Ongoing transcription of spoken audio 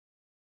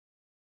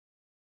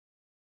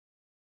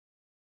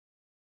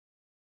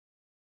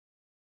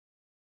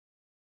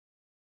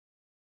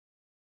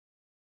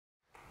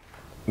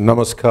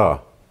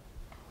Namaskar.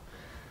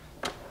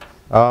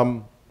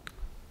 Can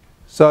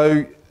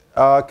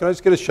I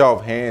just get a show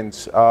of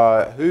hands?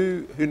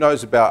 Who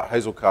knows about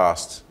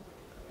Hazelcast?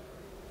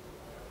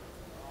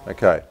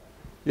 Okay.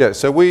 Yeah,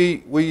 so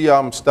we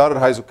started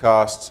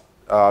Hazelcast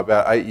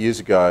about 8 years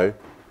ago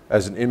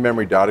as an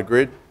in-memory data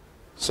grid.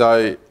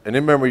 So an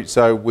in-memory, as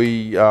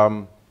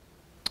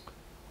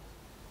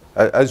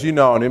you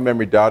know, an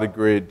in-memory data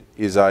grid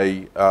is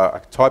a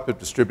type of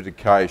distributed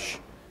cache.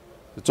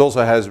 It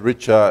also has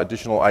richer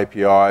additional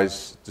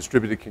APIs,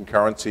 distributed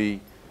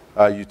concurrency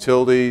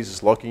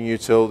utilities, locking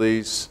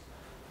utilities,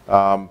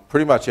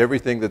 pretty much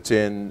everything that's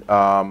in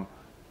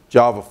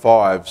Java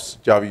 5's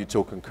Java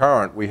Util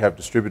Concurrent. We have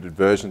distributed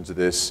versions of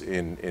this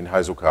in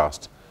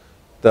Hazelcast.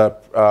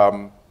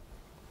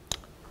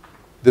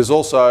 There's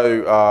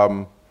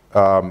also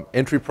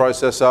entry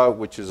processor,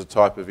 which is a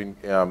type of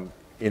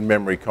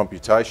in-memory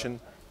computation,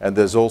 and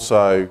there's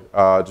also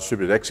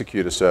distributed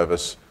executor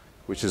service,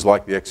 which is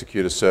like the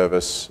executor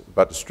service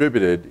but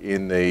distributed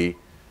in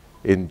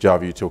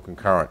Java Util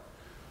Concurrent.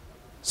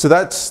 So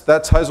that's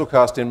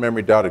Hazelcast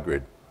in-memory data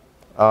grid.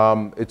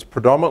 It's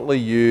predominantly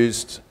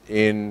used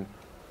in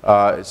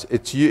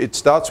it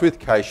starts with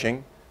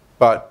caching,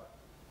 but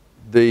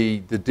the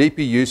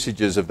deeper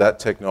usages of that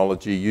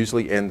technology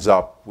usually ends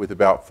up with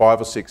about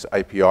 5 or 6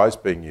 APIs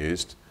being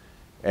used,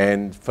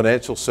 and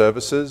financial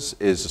services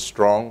is a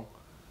strong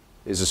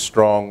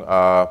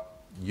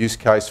use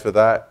case for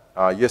that.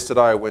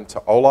 Yesterday I went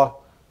to Ola,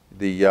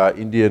 the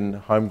Indian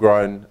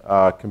homegrown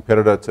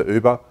competitor to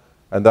Uber,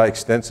 and they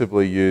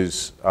extensively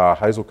use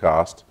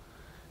Hazelcast.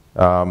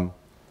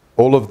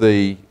 All of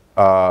the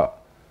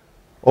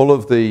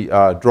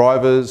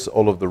drivers,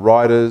 all of the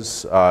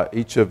riders,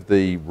 each of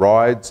the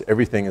rides,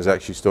 everything is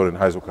actually stored in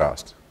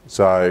Hazelcast.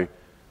 So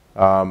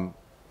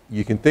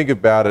you can think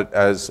about it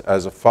as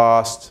a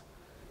fast,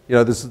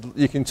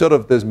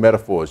 there's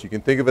metaphors. You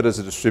can think of it as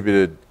a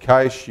distributed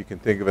cache. You can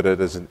think of it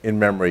as an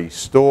in-memory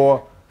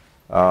store.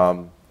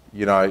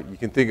 You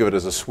can think of it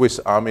as a Swiss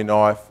Army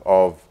knife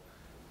of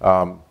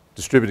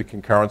distributed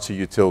concurrency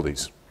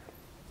utilities.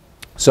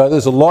 So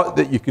there's a lot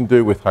that you can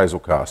do with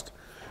Hazelcast.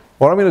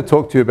 What I'm going to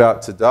talk to you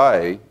about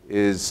today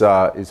is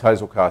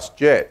Hazelcast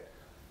Jet.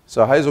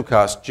 So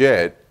Hazelcast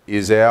Jet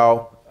is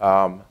our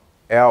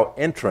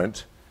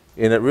entrant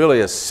in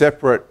a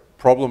separate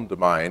problem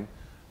domain.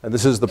 And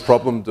this is the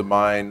problem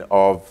domain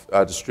of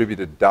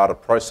distributed data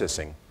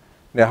processing.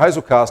 Now,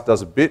 Hazelcast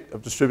does a bit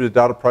of distributed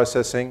data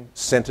processing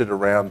centered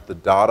around the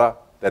data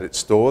that it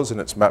stores in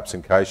its maps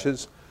and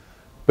caches.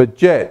 But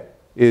Jet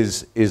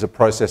is a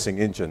processing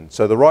engine.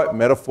 So the right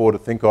metaphor to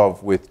think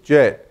of with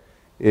Jet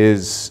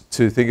is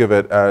to think of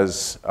it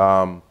as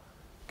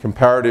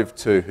comparative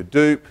to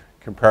Hadoop,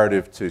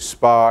 comparative to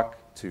Spark,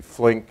 to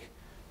Flink,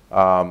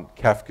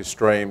 Kafka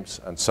streams,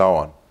 and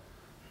so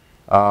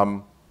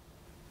on.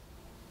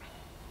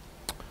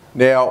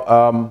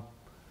 Now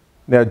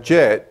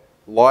Jet,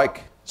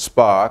 like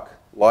Spark,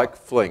 like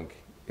Flink,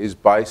 is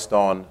based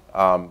on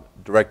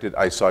directed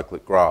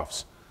acyclic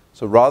graphs.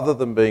 So rather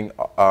than being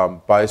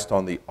based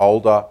on the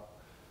older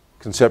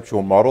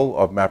conceptual model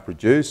of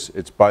MapReduce,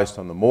 it's based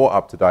on the more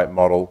up-to-date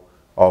model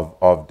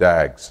of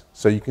DAGs.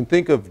 So you can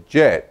think of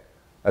Jet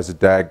as a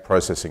DAG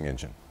processing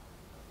engine.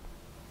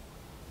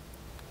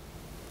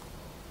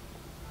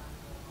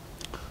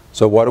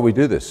 So why do we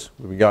do this?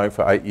 We've been going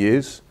for 8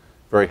 years.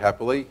 Very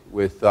happily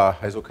with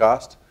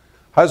Hazelcast.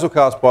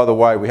 Hazelcast, by the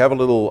way, we have a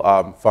little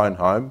phone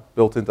home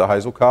built into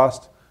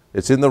Hazelcast.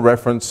 It's in the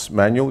reference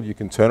manual. You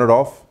can turn it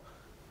off.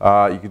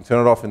 You can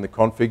turn it off in the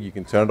config. You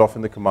can turn it off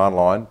in the command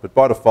line. But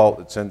by default,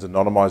 it sends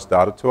anonymized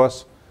data to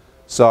us.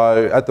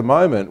 So at the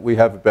moment, we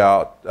have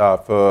about,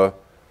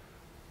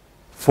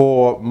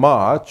 for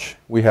March,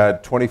 we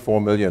had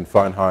 24 million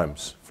phone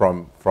homes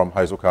from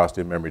Hazelcast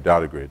in-memory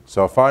data grid.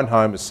 So a phone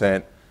home is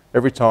sent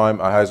every time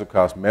a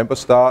Hazelcast member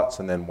starts,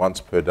 and then once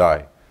per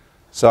day.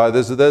 So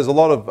there's a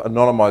lot of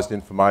anonymized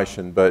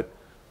information, but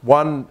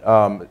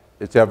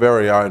it's our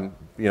very own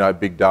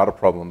big data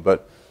problem.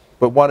 But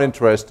one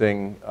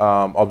interesting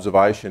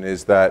observation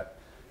is that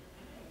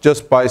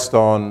just based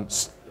on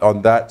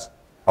that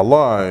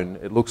alone,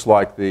 it looks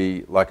like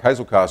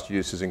Hazelcast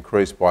use has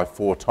increased by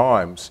 4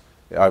 times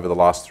over the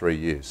last 3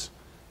 years.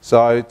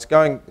 So it's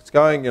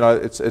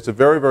a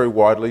very, very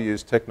widely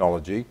used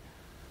technology.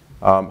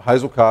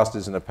 Hazelcast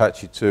is an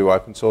Apache 2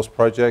 open source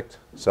project,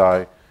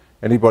 so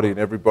anybody and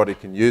everybody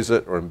can use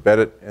it or embed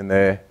it in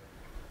their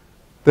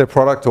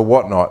product or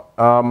whatnot.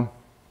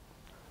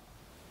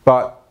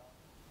 But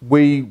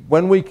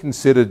when we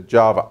considered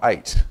Java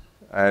 8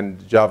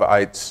 and Java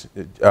 8's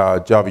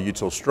Java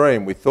Util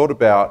Stream, we thought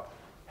about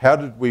how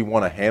did we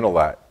want to handle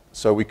that.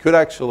 So we could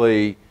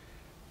actually,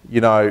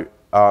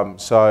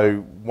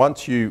 so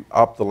once you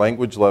up the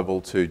language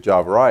level to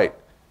Java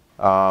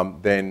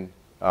 8, then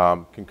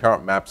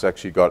concurrent maps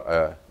actually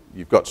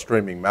you've got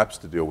streaming maps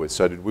to deal with.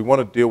 So did we want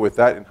to deal with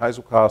that in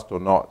Hazelcast or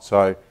not?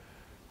 So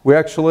we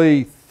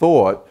actually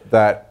thought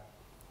that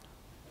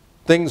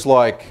things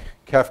like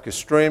Kafka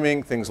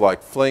streaming, things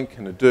like Flink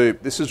and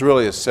Hadoop, this is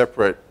really a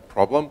separate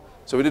problem.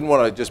 So we didn't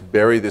want to just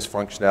bury this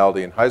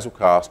functionality in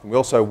Hazelcast, and we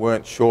also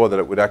weren't sure that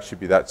it would actually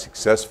be that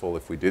successful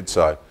if we did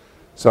so.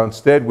 So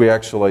instead, we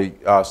actually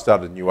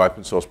started a new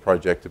open source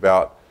project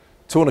about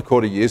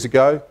 2.25 years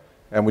ago,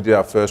 and we did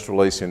our first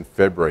release in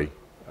February.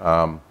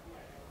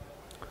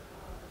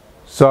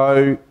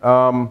 So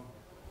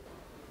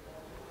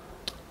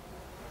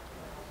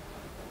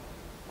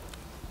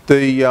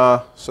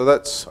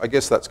that's, I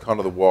guess that's kind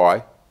of the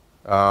why.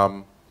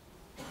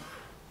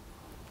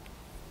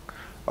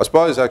 I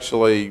suppose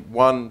actually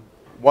one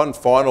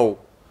final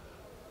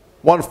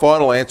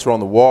answer on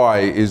the why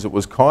is it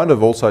was kind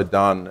of also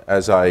done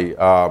as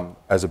a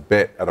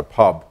bet at a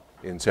pub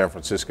in San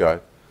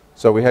Francisco.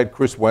 So we had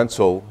Chris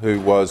Wenzel,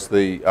 who was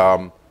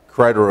the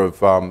creator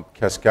of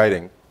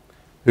Cascading,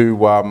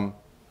 who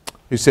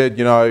said,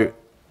 you know,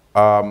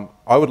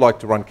 I would like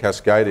to run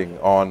Cascading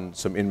on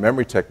some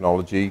in-memory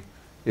technology.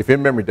 If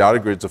in-memory data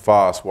grids are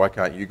fast, why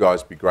can't you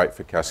guys be great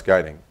for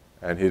Cascading?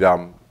 And he'd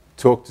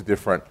talked to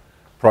different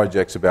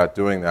projects about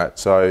doing that.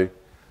 So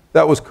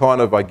that was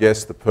kind of, I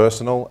guess, the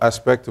personal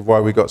aspect of why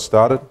we got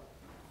started.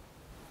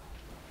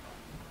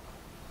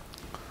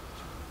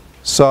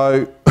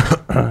 So,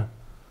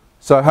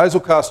 so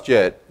Hazelcast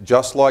Jet,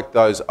 just like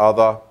those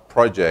other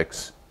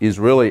projects, is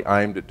really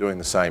aimed at doing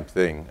the same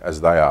thing as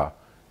they are,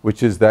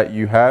 which is that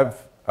you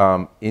have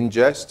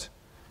ingest,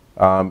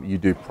 you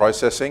do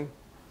processing,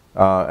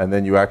 and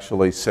then you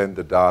actually send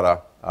the data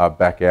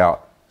back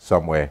out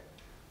somewhere.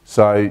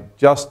 So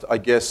just, I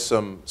guess,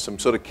 some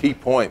sort of key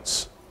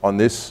points on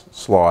this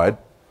slide.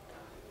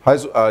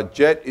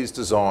 Jet is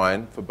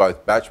designed for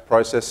both batch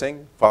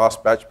processing,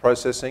 fast batch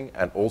processing,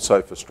 and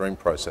also for stream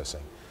processing.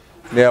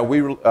 Now,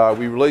 we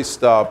released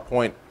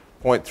point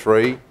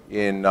 3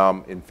 in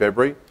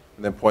February,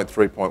 and then point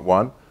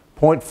 3.1.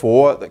 Point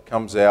 4 that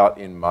comes out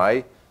in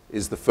May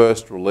is the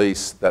first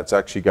release that's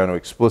actually going to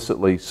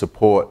explicitly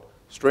support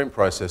stream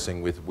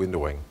processing with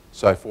windowing.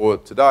 So for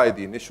today,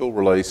 the initial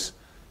release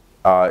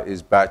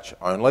is batch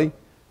only,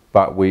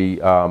 but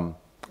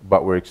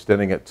we're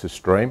extending it to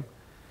stream.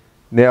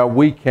 Now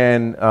we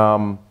can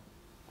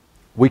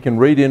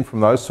read in from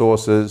those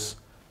sources,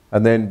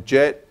 and then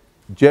Jet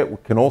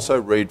can also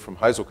read from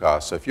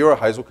Hazelcast. So if you're a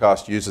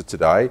Hazelcast user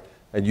today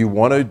and you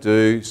want to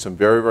do some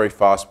very, very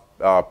fast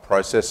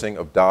processing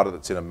of data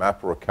that's in a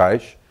map or a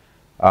cache,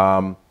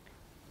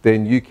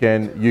 then you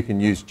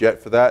can use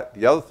Jet for that.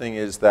 The other thing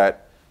is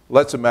that,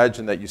 let's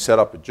imagine that you set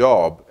up a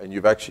job and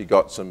you've actually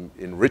got some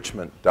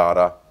enrichment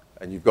data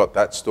and you've got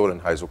that stored in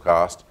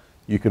Hazelcast.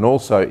 You can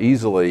also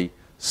easily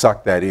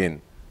suck that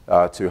in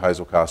to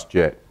Hazelcast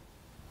Jet.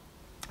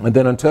 And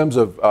then in terms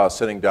of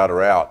sending data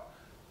out,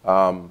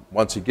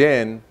 once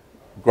again,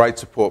 great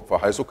support for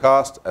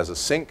Hazelcast as a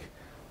sync,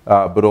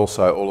 but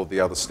also all of the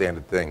other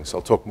standard things.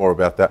 I'll talk more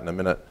about that in a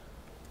minute.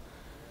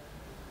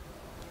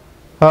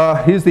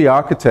 Here's the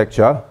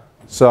architecture.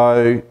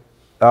 So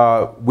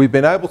we've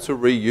been able to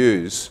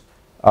reuse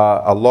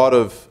a lot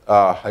of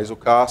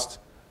Hazelcast.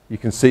 You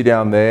can see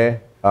down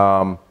there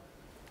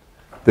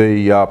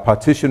the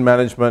partition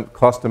management,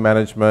 cluster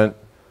management.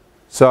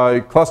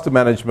 So cluster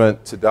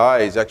management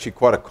today is actually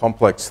quite a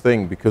complex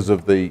thing because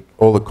of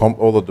all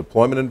the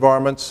deployment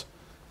environments.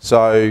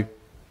 So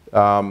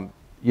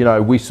you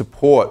know, we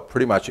support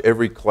pretty much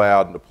every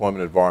cloud and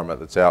deployment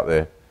environment that's out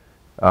there,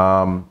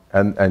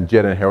 and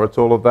Jet inherits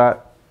all of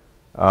that.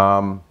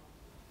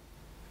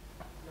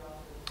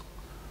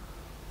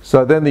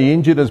 So then the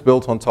engine is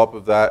built on top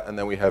of that, and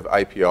then we have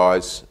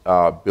APIs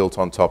built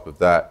on top of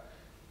that.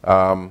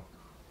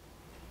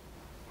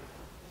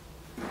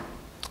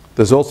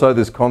 There's also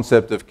this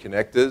concept of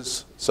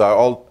connectors.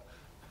 So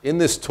in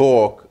this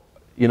talk,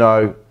 you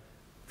know,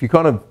 if you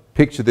kind of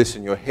picture this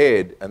in your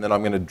head, and then I'm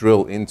going to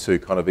drill into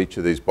kind of each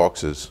of these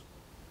boxes.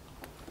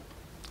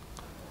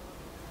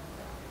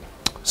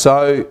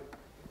 So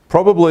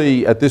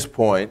probably at this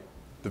point,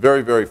 the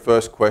very, very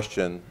first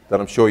question that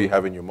I'm sure you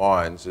have in your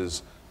minds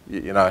is,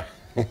 you know,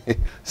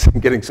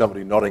 getting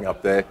somebody nodding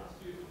up there.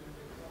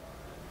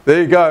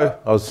 There you go.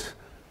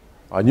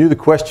 I knew the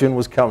question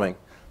was coming.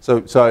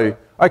 So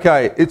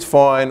okay, it's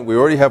fine. We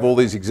already have all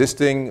these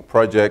existing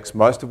projects,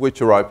 most of which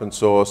are open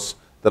source,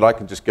 that I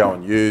can just go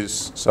and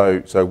use.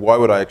 So why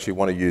would I actually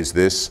want to use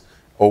this?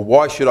 Or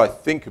why should I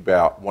think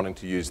about wanting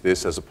to use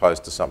this as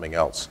opposed to something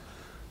else?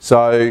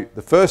 So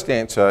the first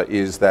answer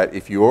is that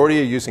if you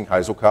already are using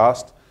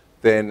Hazelcast,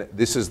 then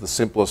this is the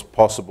simplest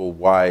possible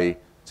way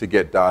to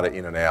get data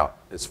in and out.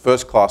 It's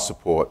first-class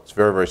support. It's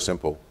very, very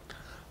simple.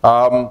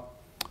 The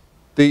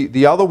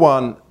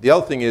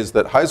other thing is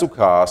that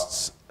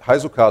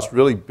Hazelcast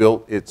really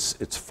built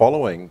its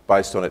following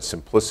based on its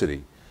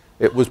simplicity.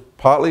 It was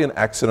partly an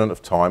accident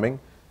of timing.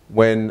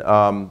 When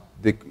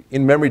the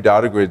in-memory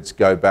data grids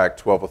go back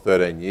 12 or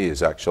 13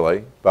 years actually,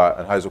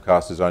 and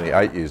Hazelcast is only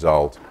 8 years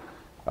old.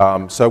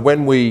 So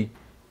when we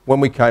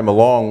came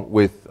along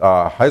with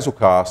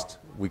Hazelcast,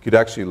 we could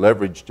actually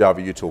leverage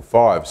Java Util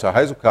 5. So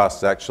Hazelcast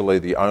is actually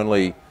the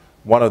only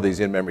one of these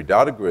in-memory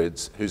data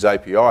grids whose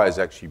API is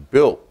actually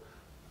built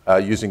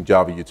using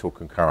Java Util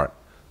concurrent.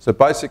 So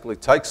basically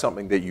take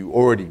something that you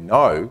already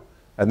know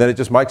and then it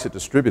just makes it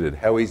distributed.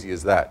 How easy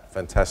is that?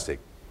 Fantastic.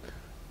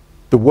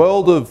 The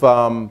world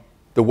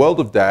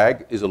of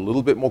DAG is a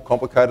little bit more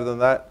complicated than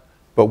that,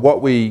 but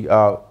what we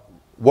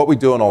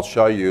do, and I'll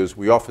show you, is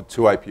we offer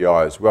two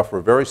APIs. We offer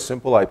a very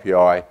simple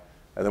API,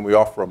 and then we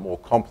offer a more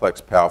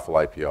complex, powerful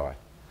API.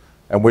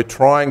 And we're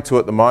trying to,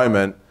 at the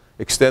moment,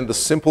 extend the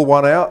simple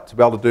one out to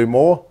be able to do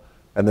more,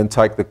 and then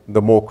take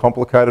the more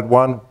complicated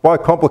one. By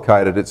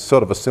complicated, it's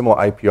sort of a similar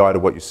API to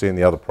what you see in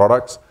the other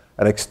products,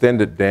 and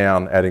extend it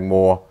down, adding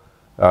more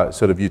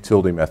sort of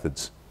utility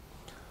methods.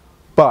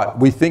 But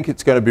we think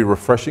it's going to be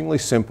refreshingly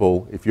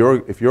simple. If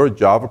you're a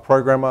Java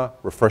programmer,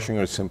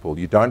 refreshingly simple.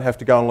 You don't have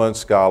to go and learn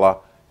Scala.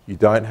 You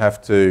don't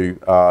have to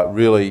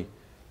really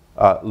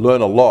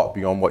learn a lot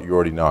beyond what you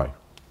already know.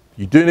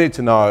 You do need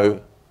to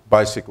know,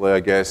 basically, I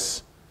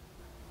guess,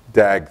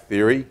 DAG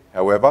theory,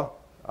 however.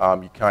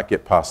 You can't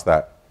get past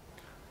that.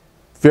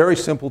 Very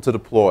simple to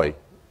deploy.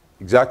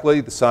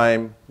 Exactly the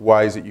same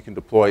ways that you can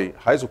deploy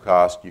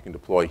Hazelcast, you can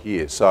deploy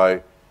here.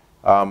 So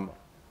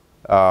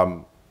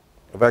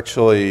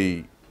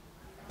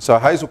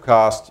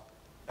Hazelcast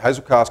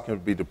can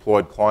be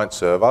deployed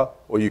client-server,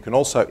 or you can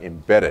also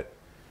embed it.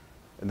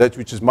 And that,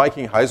 which is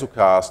making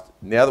Hazelcast,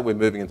 now that we're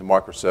moving into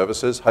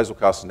microservices,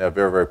 Hazelcast is now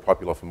very, very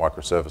popular for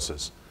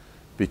microservices,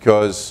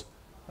 because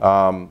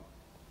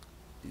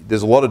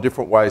there's a lot of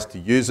different ways to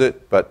use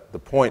it, but the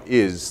point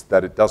is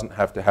that it doesn't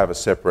have to have a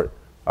separate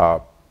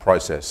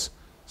process.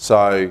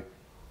 So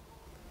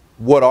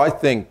what I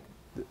think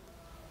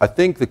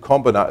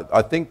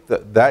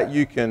that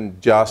you can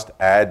just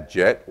add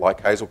Jet,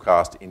 like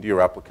Hazelcast, into your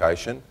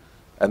application,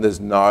 and there's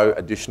no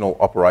additional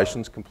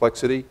operations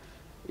complexity.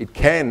 It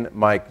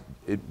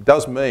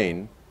does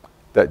mean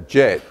that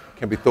Jet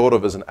can be thought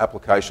of as an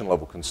application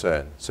level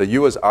concern. So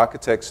you as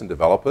architects and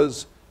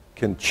developers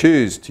can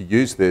choose to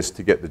use this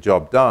to get the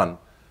job done,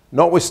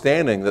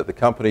 notwithstanding that the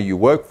company you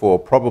work for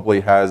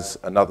probably has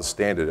another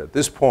standard. At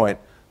this point,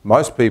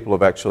 most people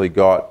have actually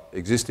got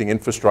existing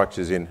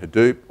infrastructures in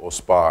Hadoop or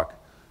Spark,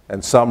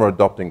 and some are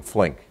adopting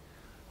Flink.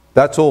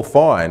 That's all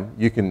fine,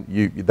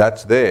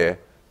 that's there,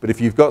 but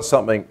if you've got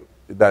something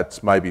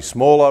that's maybe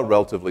smaller,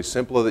 relatively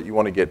simpler that you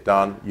want to get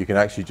done, you can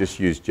actually just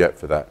use Jet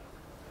for that.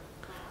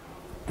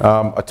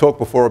 I talked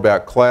before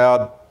about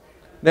cloud.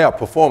 Now,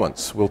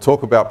 performance. We'll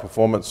talk about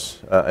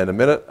performance in a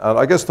minute. And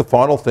I guess the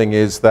final thing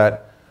is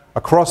that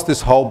across this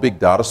whole big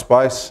data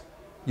space,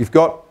 you've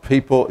got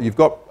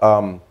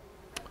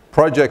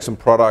projects and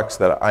products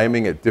that are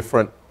aiming at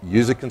different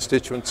user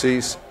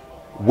constituencies.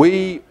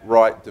 We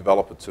write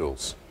developer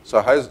tools.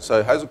 So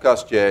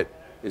Hazelcast Jet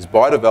is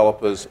by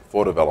developers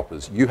for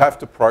developers. You have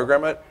to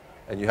program it,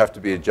 and you have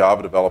to be a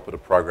Java developer to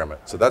program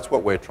it. So that's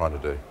what we're trying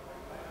to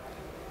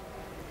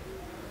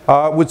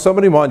do. Would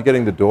somebody mind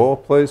getting the door,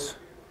 please?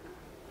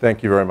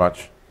 Thank you very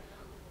much.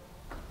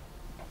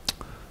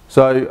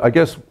 So I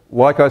guess,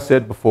 like I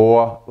said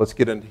before, let's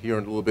get in here a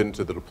little bit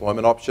into the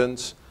deployment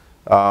options.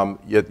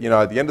 At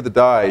the end of the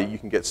day, you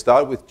can get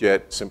started with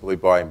Jet simply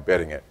by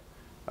embedding it.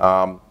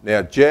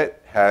 Now,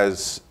 Jet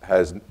has,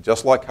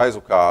 just like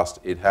Hazelcast,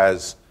 it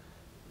has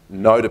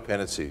no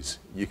dependencies.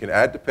 You can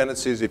add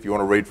dependencies if you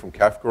want to read from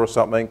Kafka or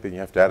something, then you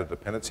have to add a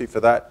dependency for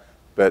that.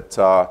 But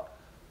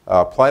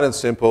plain and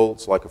simple,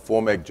 it's like a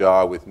 4 meg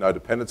jar with no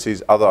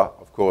dependencies, other,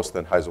 of course,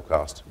 than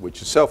Hazelcast,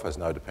 which itself has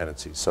no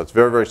dependencies. So it's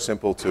very, very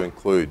simple to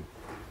include.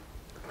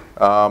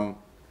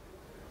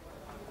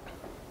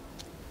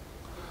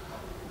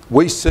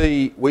 We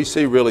see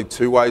really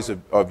two ways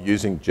of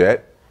using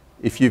Jet.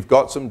 If you've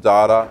got some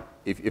data,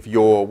 if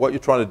what you're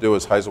trying to do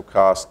is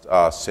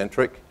Hazelcast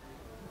centric,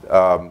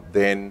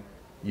 then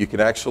you can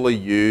actually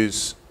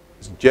use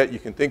Jet. You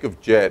can think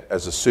of Jet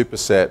as a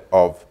superset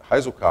of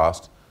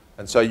Hazelcast,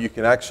 and so you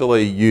can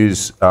actually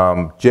use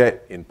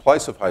Jet in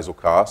place of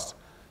Hazelcast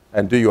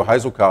and do your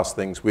Hazelcast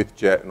things with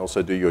Jet and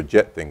also do your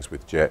Jet things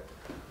with Jet.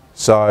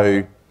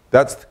 So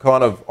that's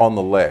kind of on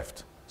the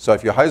left. So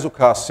if you're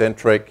Hazelcast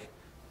centric,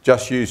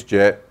 just use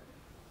Jet.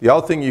 The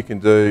other thing you can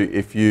do,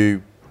 if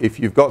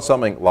you've got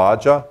something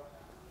larger,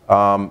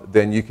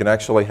 then you can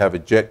actually have a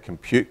Jet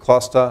compute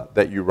cluster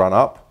that you run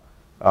up,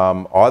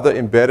 either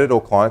embedded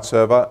or client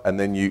server, and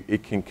then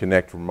it can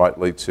connect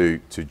remotely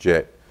to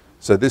Jet.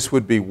 So this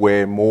would be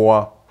where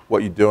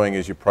what you're doing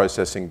is you're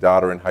processing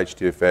data in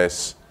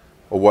HDFS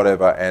or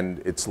whatever,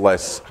 and it's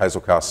less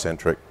Hazelcast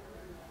centric.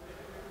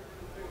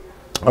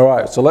 All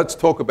right, so let's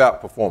talk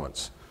about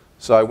performance.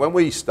 So when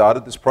we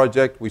started this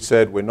project, we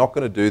said we're not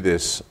going to do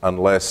this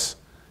unless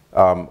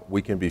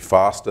we can be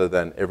faster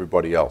than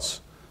everybody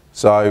else.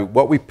 So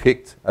what we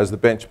picked as the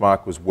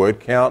benchmark was word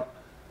count.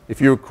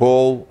 If you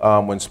recall,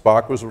 when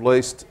Spark was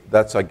released,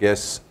 I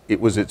guess, it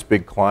was its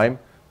big claim.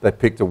 They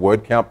picked a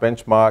word count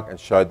benchmark and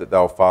showed that they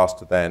were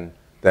faster than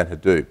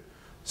Hadoop.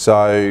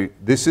 So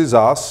this is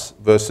us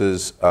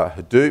versus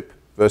Hadoop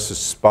versus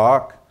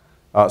Spark.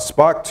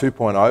 Spark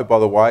 2.0, by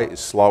the way, is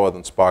slower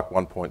than Spark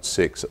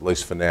 1.6, at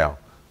least for now.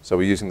 So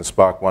we're using the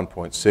Spark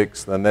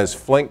 1.6. Then there's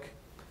Flink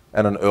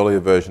and an earlier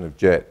version of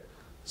Jet.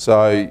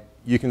 So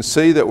you can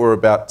see that we're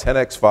about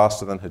 10x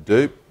faster than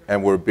Hadoop,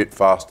 and we're a bit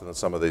faster than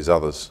some of these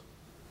others.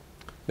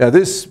 Now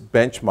this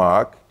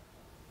benchmark,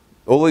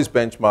 all these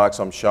benchmarks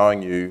I'm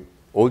showing you,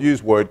 all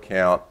use word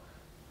count.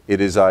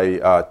 It is a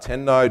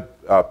 10-node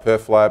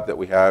perf lab that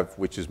we have,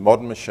 which is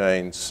modern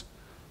machines,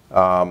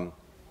 and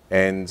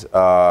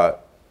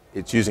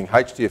it's using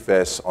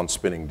HDFS on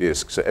spinning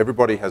disks. So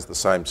everybody has the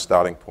same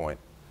starting point.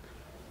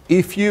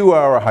 If you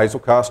are a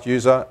Hazelcast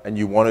user and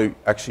you want to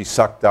actually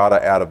suck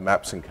data out of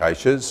maps and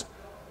caches,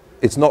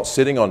 it's not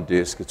sitting on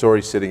disk, it's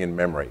already sitting in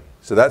memory.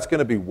 So that's going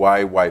to be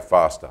way, way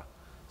faster.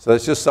 So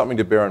that's just something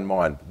to bear in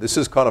mind. This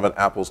is kind of an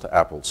apples to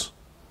apples.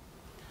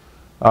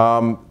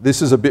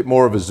 This is a bit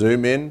more of a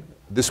zoom in.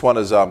 This one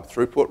is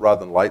throughput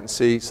rather than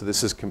latency. So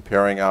this is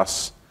comparing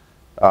us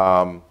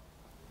to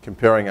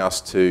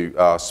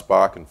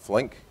Spark and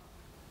Flink.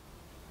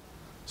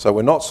 So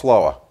we're not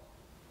slower.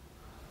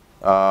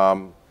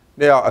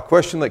 Now, a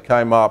question that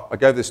came up, I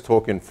gave this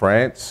talk in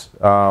France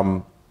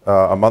a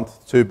month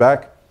or two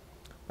back,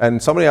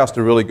 and somebody asked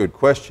a really good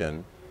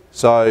question.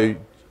 So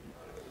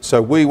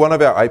one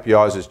of our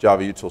APIs is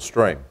Java util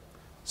stream.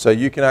 So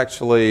you can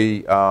actually,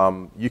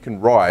 you can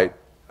write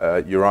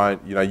your own,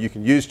 you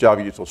can use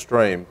Java util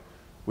stream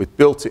with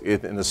built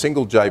in a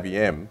single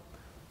JVM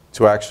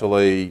to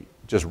actually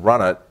just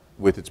run it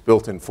with its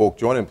built-in fork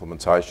join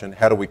implementation.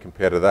 How do we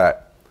compare to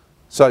that?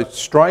 So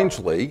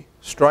strangely,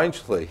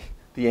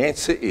 the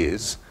answer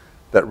is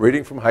that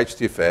reading from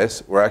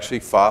HDFS, we're actually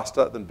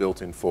faster than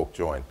built-in fork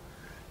join.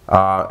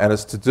 And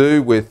it's to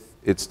do with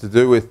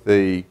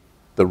the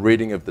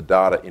reading of the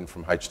data in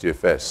from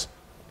HDFS.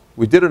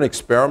 We did an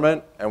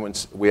experiment, and when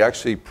we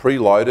actually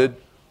preloaded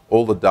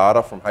all the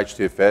data from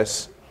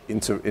HDFS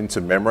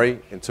into memory,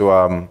 into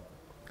I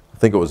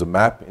think it was a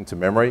map into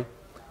memory,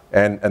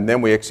 and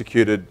then we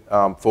executed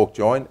fork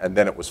join, and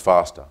then it was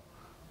faster.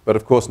 But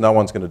of course, no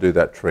one's going to do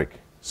that trick.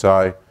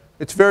 So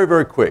it's very,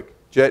 very quick.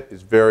 Jet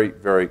is very,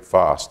 very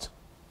fast.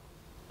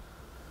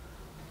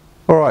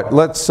 All right,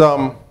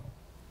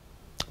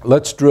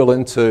 let's drill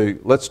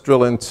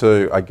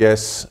into I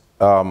guess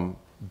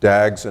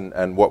DAGs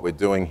and what we're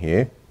doing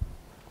here.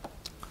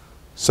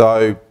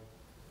 So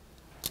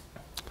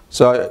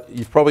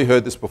you've probably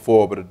heard this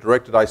before, but a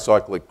directed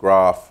acyclic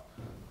graph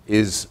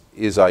is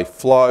a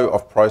flow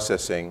of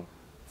processing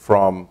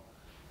from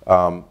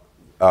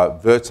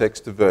vertex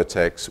to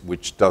vertex,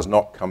 which does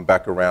not come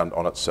back around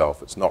on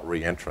itself. It's not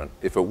re-entrant.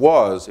 If it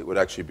was, it would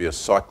actually be a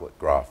cyclic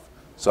graph.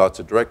 So it's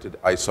a directed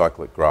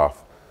acyclic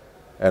graph.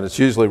 And it's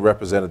usually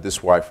represented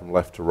this way from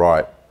left to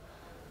right.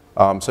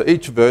 So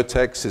each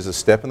vertex is a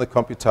step in the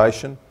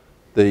computation.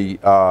 The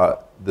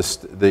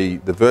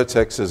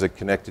vertexes are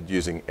connected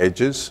using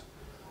edges.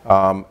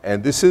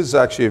 And this is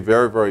actually a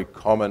very, very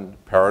common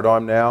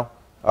paradigm now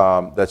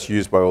that's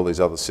used by all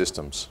these other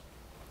systems.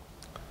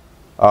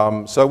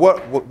 So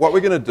what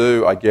we're going to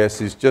do, I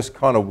guess, is just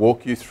kind of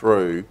walk you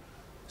through,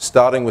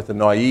 starting with the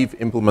naive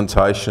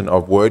implementation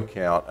of word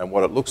count and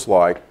what it looks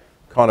like,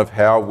 kind of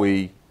how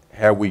we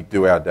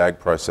do our DAG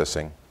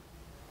processing.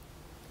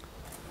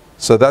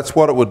 So that's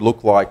what it would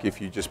look like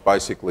if you just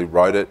basically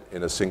wrote it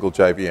in a single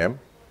JVM.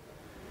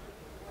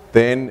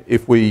 Then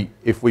if we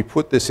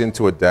put this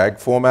into a DAG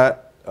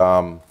format,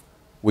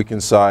 we can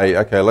say,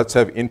 okay, let's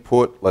have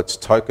input, let's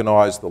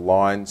tokenize the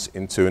lines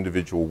into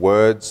individual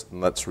words,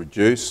 and let's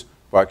reduce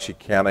by actually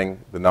counting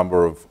the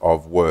number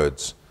of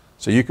words.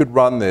 So you could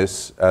run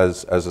this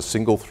as a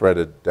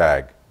single-threaded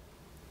DAG.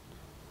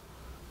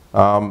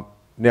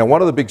 Now,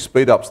 one of the big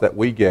speed-ups that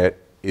we get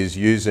is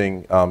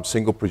using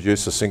single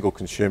producer, single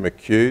consumer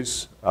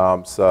queues,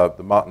 so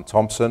the Martin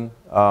Thompson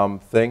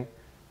thing.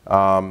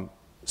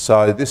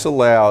 So this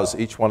allows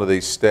each one of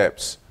these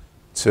steps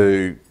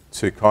to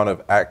kind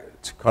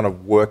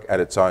of work at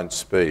its own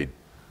speed.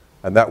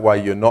 And that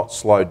way you're not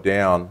slowed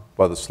down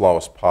by the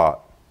slowest part.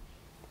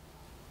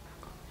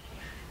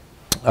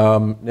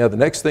 Now the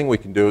next thing we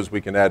can do is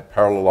we can add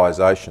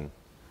parallelization.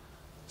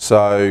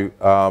 So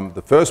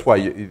the first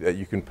way that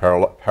you can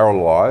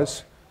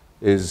parallelize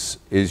is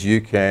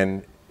you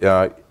can,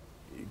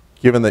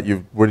 given that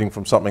you're reading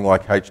from something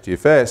like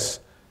HDFS,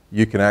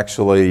 you can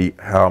actually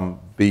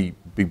be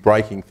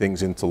breaking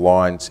things into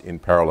lines in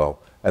parallel.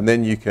 And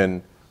then you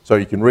can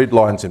read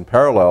lines in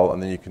parallel,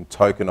 and then you can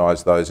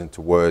tokenize those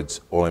into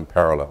words all in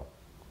parallel.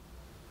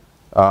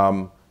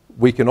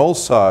 We can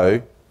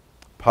also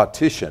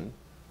partition,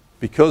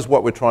 because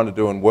what we're trying to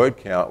do in word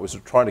count was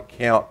we're trying to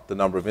count the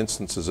number of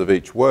instances of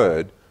each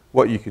word.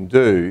 What you can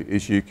do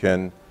is you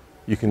can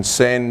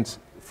send,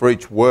 for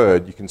each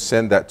word, you can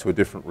send that to a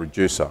different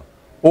reducer.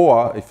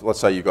 Or if, let's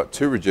say, you've got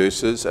two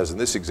reducers, as in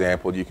this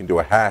example, you can do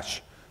a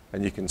hash,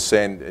 and you can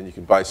send, and you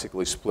can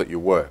basically split your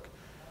work.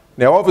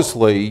 Now,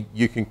 obviously,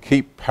 you can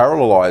keep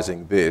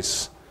parallelizing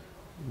this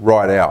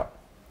right out.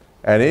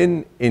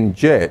 And in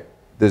Jet,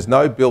 there's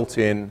no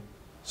built-in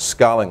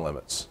scaling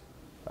limits.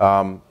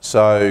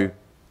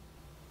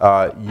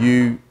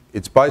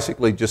 It's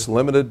basically just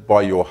limited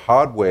by your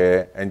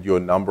hardware and your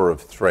number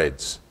of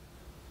threads.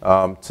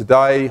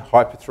 Today,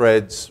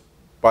 hyperthreads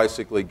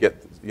basically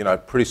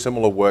get pretty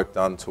similar work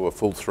done to a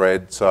full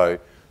thread. So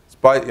it's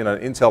in an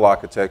Intel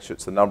architecture,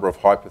 it's the number of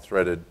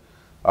hyperthreaded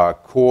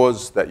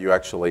cores that you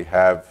actually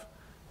have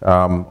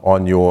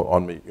on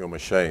your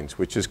machines,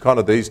 which is kind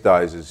of these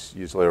days is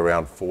usually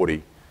around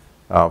 40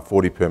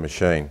 per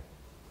machine.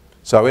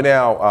 So in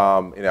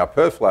our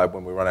perf lab,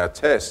 when we run our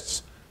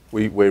tests,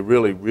 we're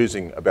really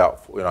using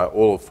about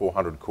all of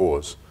 400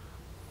 cores.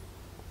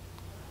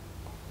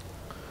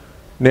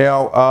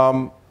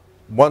 Now,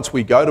 once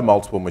we go to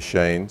multiple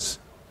machines,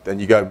 then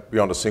you go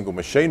beyond a single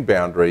machine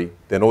boundary,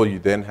 then all you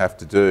then have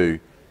to do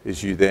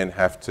is you then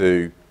have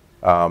to,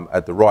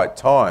 at the right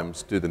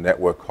times, do the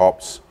network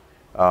hops.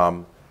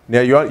 Now,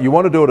 you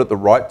want to do it at the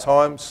right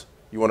times.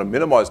 You want to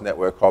minimize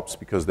network hops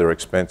because they're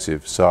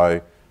expensive.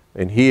 So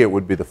in here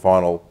would be the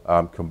final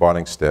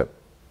combining step.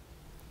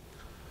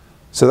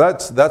 So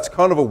that's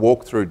kind of a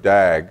walkthrough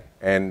DAG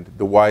and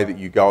the way that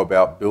you go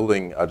about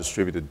building a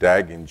distributed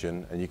DAG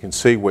engine, and you can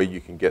see where you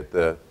can get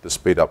the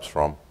speed ups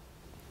from.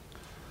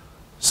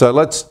 So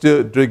let's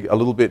dig a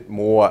little bit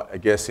more, I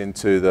guess,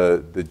 into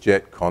the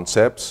JET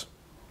concepts.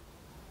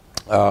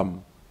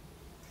 So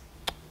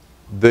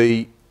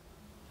the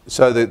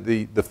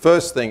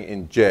first thing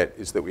in JET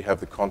is that we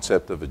have the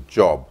concept of a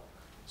job.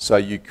 So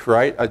you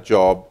create a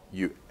job,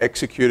 you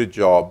execute a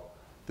job.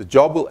 The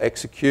job will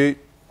execute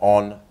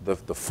on the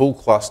full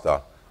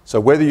cluster. So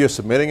whether you're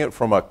submitting it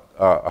from a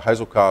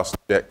Hazelcast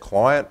JET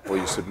client or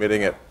you're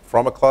submitting it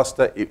from a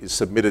cluster, it is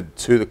submitted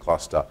to the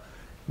cluster.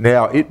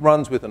 Now, it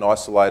runs with an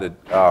isolated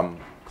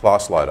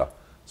class loader.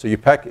 So you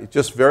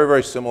just very,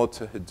 very similar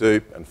to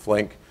Hadoop and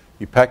Flink.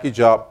 You package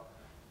up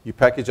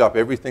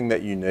everything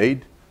that you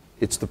need.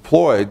 It's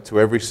deployed to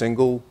every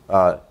single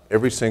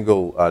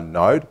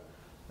node,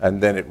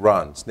 and then it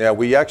runs. Now,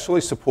 we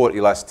actually support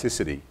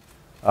elasticity.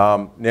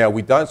 Now,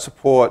 we don't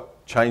support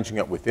changing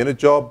it within a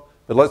job,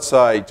 but let's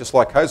say, just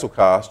like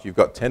Hazelcast, you've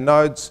got 10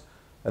 nodes,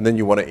 and then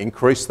you want to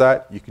increase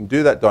that. You can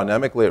do that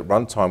dynamically at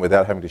runtime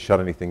without having to shut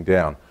anything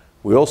down.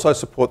 We also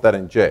support that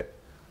in JET.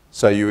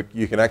 So you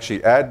can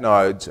actually add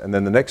nodes, and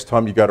then the next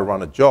time you go to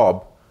run a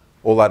job,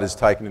 all that is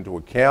taken into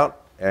account,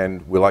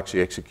 and we'll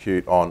actually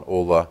execute on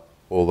all the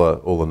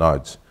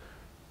nodes.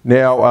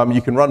 Now,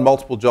 you can run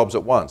multiple jobs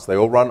at once. They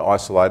all run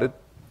isolated.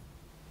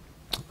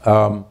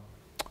 Now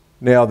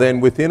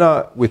then, within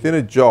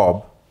a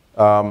job,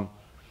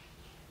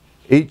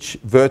 each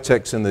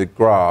vertex in the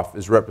graph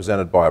is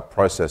represented by a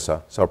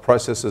processor. So a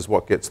processor is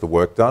what gets the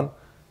work done.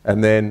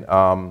 And then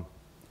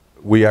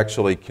we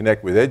actually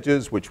connect with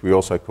edges, which we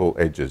also call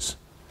edges.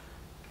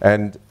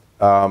 And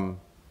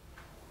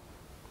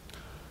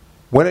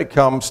when it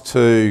comes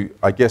to,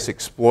 I guess,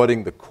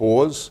 exploiting the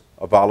cores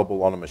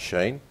available on a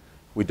machine,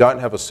 we don't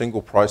have a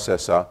single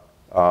processor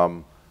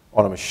on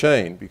a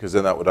machine, because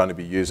then that would only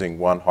be using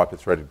one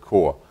hyper-threaded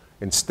core.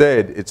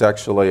 Instead, it's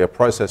actually a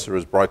processor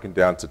is broken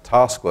down to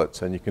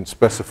tasklets, and you can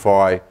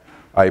specify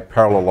a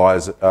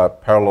parallelism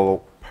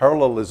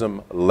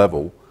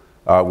level,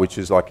 which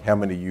is like how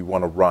many you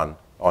want to run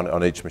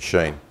on each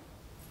machine.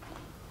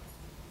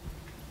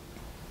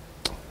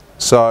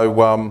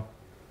 So,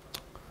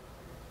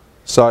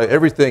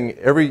 everything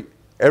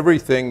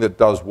that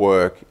does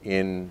work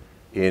in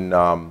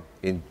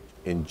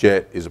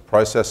JET is a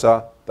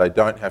processor. They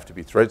don't have to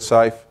be thread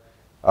safe.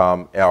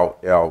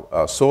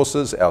 Our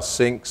sources, our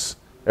sinks,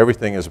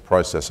 everything is a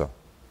processor.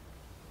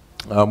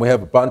 We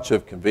have a bunch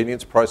of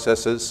convenience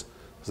processors.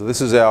 So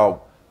this is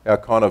our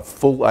kind of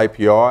full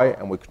API,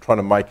 and we're trying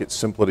to make it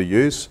simpler to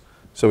use.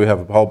 So we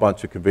have a whole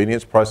bunch of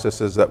convenience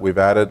processors that we've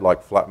added,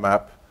 like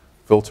FlatMap,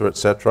 Filter,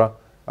 etc.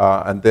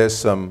 And there's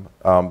some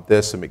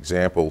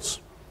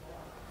examples.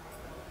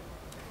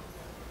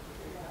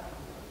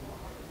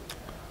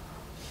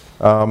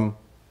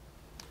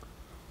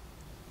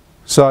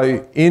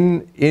 So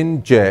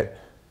in JET,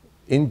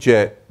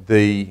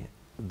 the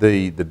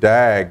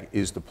DAG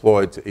is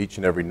deployed to each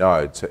and every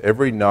node. So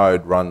every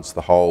node runs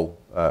the whole,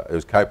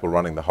 is capable of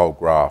running the whole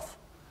graph.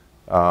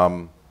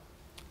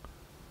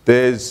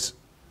 There's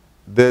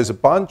a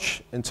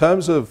bunch, in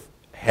terms of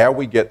how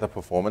we get the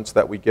performance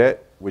that we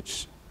get,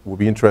 which will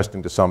be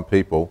interesting to some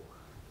people.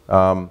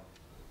 These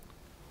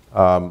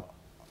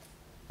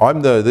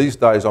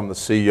days I'm the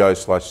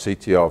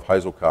CEO/CTO of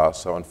Hazelcast,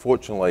 so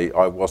unfortunately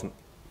I wasn't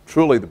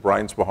truly the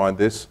brains behind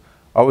this.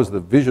 I was the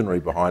visionary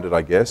behind it,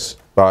 I guess,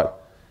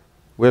 but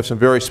we have some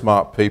very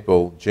smart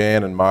people,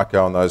 Jan and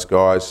Marco and those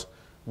guys.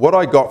 What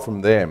I got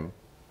from them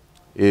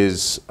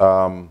is,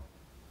 and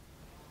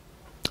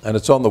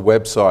it's on the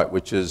website,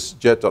 which is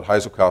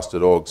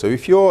jet.hazelcast.org. So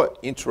if you're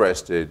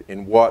interested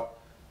in what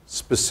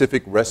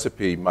specific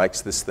recipe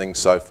makes this thing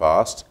so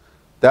fast,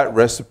 that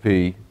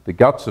recipe, the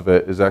guts of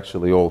it, is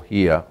actually all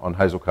here on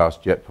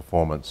Hazelcast JET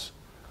Performance.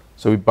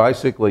 So we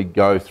basically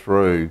go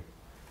through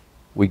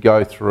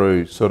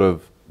sort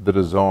of the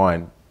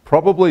design.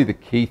 Probably the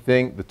key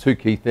thing, the two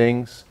key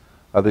things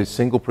are these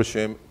single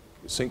producer,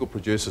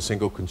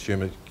 single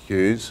consumer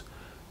queues,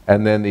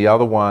 and then the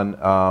other one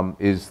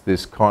is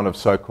this kind of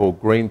so-called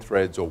green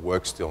threads or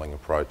work stealing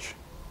approach.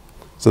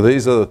 So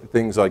these are the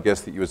things, I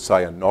guess, that you would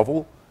say are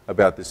novel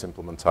about this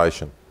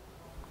implementation.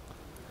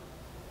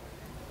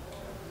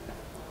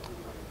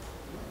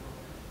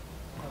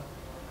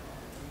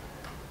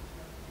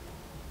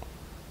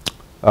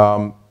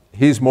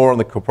 here's more on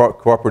the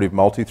cooperative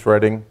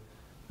multi-threading.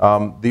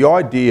 The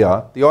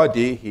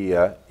idea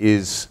here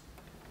is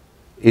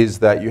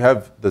that you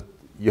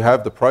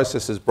have the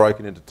processes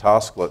broken into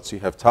tasklets. You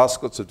have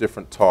tasklets of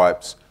different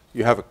types.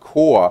 You have a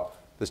core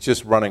that's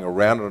just running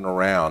around and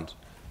around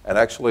and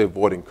actually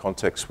avoiding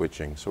context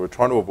switching. So we're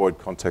trying to avoid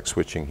context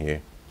switching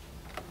here.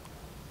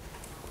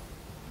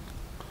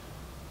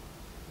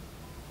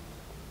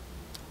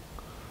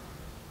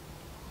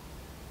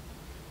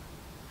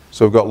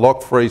 So we've got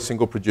lock-free,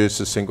 single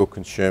producers, single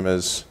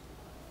consumers.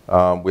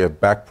 We have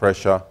back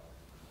pressure.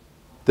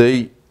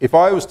 If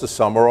I was to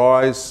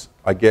summarize,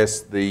 I guess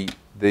the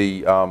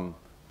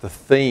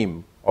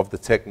theme of the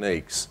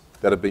techniques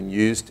that have been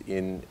used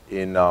in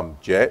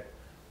JET,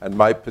 and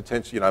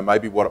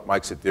maybe what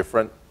makes it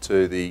different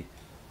to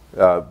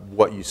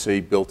what you see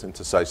built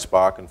into, say,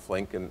 Spark and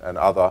Flink and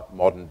other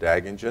modern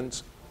DAG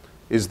engines,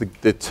 is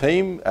the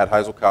team at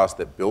Hazelcast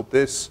that built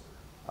this.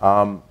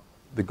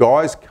 The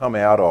guys come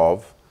out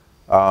of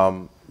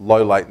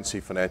low latency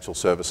financial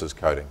services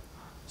coding.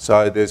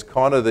 So there's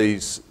kind of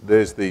these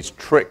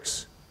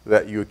tricks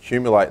that you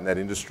accumulate in that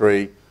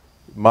industry.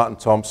 Martin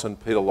Thompson,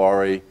 Peter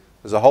Lorre,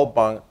 there's a whole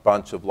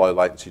bunch of low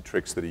latency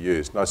tricks that are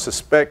used. And I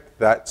suspect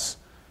that's,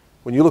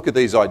 when you look at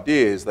these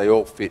ideas, they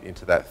all fit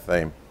into that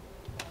theme.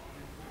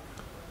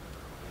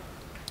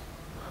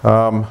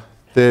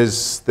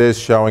 There's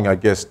showing, I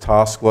guess,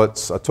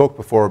 tasklets. I talked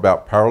before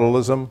about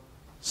parallelism.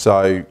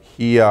 So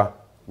here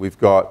we've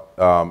got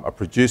a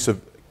producer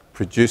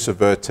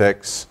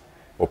vertex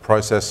or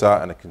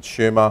processor and a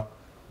consumer,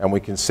 and we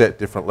can set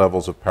different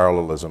levels of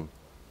parallelism.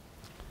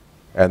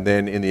 And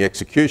then in the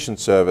execution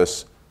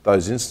service,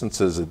 those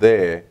instances are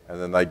there, and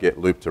then they get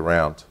looped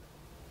around.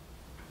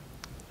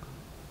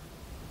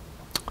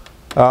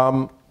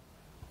 So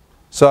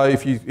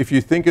if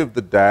you think of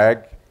the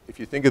DAG,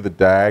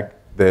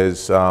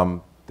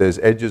 there's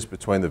edges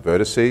between the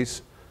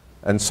vertices,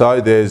 and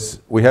so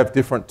we have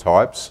different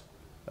types.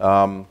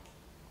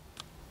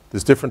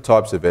 There's different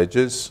types of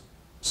edges.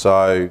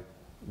 So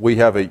we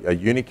have a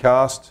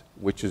unicast,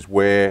 which is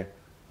where,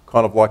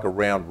 kind of like a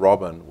round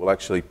robin, we'll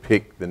actually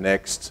pick the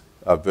next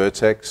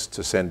vertex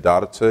to send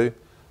data to.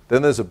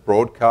 Then there's a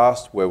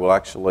broadcast where we'll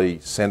actually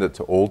send it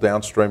to all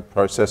downstream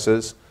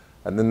processes.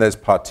 And then there's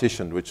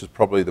partitioned, which is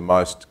probably the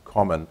most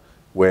common,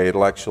 where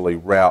it'll actually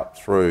route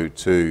through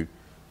to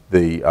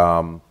the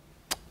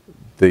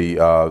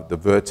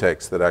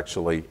vertex that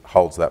actually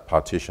holds that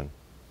partition.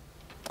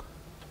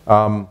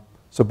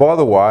 So by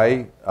the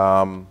way,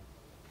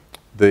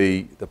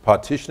 the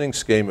partitioning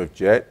scheme of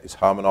JET is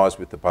harmonized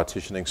with the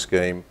partitioning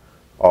scheme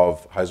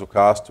of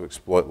Hazelcast to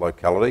exploit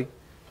locality.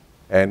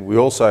 And we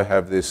also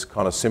have this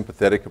kind of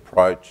sympathetic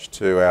approach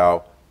to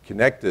our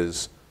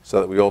connectors so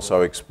that we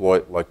also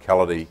exploit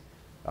locality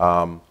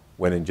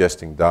when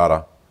ingesting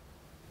data.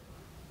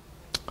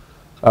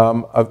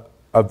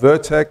 A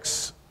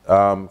vertex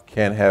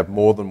can have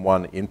more than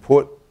one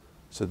input,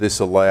 so this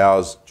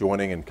allows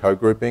joining and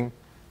co-grouping.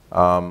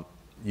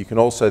 You can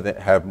also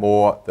have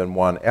more than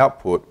one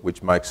output,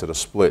 which makes it a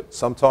split.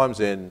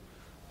 Sometimes in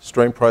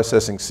stream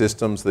processing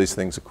systems, these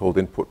things are called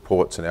input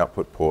ports and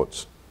output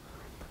ports.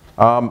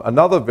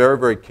 Another very,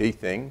 very key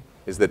thing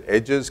is that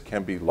edges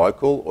can be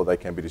local or they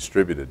can be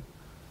distributed.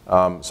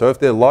 So if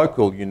they're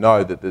local, you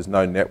know that there's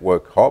no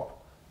network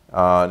hop,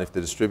 and if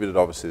they're distributed,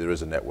 obviously there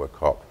is a network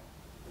hop.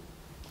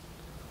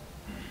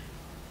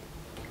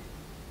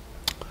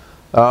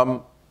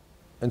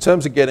 In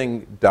terms of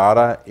getting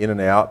data in and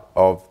out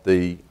of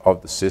the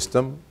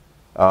system,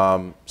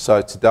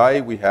 so today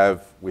we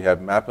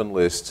have map and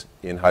list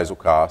in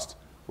Hazelcast.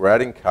 We're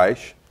adding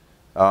cache.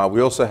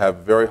 We also have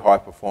very high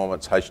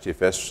performance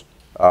HTFS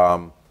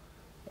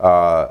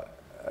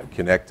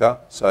connector.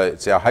 So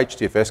it's our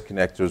HTFS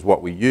connector is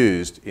what we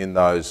used in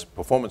those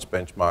performance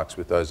benchmarks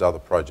with those other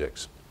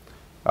projects.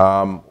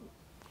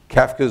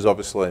 Kafka is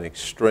obviously an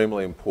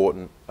extremely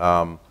important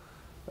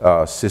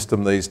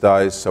system these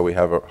days, so we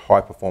have a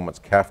high performance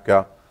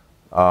Kafka.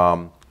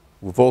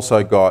 We've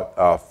also got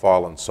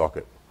file and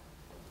socket.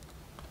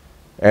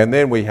 And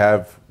then we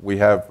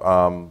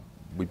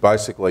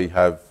basically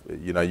have,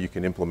 you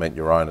can implement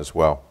your own as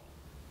well.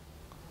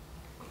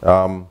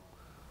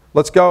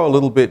 Let's go a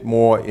little bit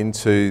more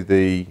into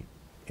the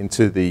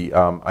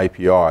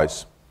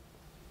APIs.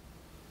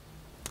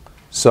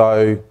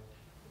 So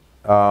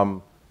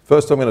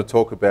first I'm going to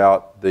talk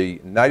about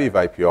the native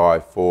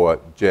API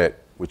for JET,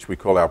 which we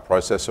call our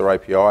processor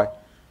API.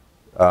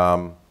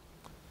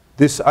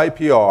 In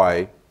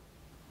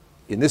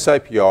this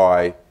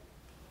API,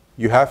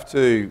 you have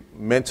to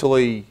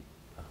mentally,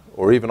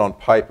 or even on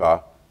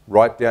paper,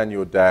 write down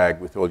your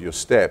DAG with all your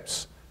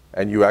steps,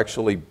 and you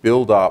actually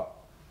build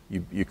up,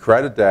 you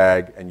create a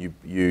DAG, and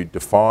you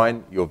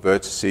define your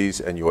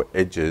vertices and your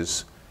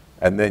edges,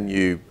 and then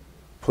you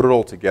put it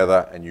all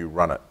together and you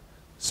run it.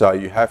 So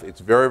it's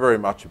very, very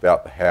much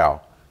about the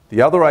how.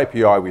 The other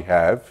API we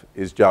have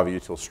is Java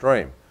Util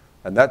Stream,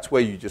 and that's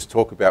where you just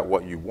talk about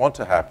what you want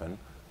to happen.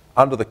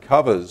 Under the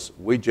covers,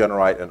 we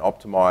generate an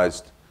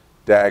optimized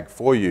DAG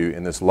for you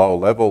in this lower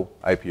level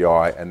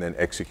API and then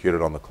execute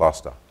it on the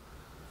cluster.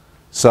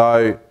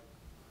 So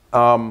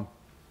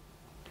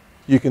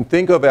you can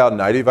think of our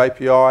native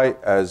API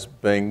as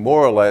being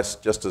more or less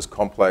just as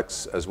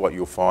complex as what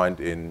you'll find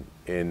in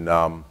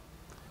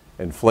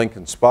Flink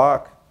and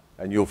Spark,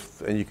 and you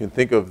can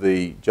think of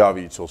the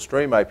Java Util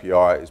Stream API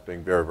as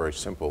being very, very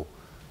simple.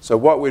 So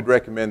what we'd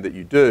recommend that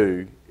you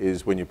do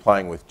is, when you're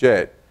playing with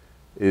Jet,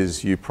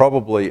 is you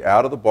probably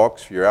out of the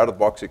box, for your out of the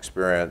box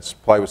experience,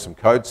 play with some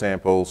code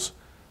samples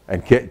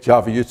and get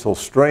Java Util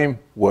Stream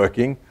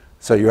working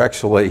so you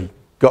actually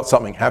got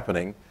something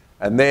happening,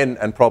 and then,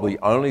 and probably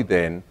only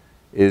then,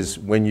 is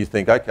when you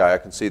think, okay, I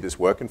can see this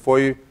working for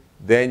you,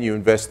 then you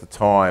invest the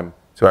time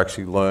to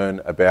actually learn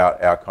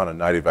about our kind of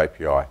native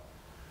API.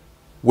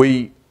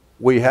 We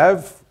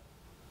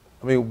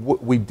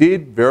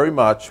did very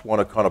much want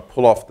to kind of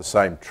pull off the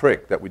same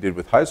trick that we did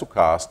with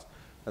Hazelcast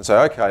and say,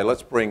 okay,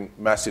 let's bring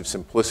massive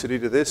simplicity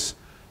to this.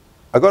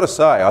 I've got to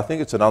say, I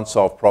think it's an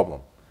unsolved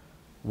problem.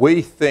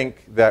 We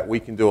think that we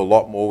can do a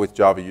lot more with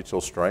Java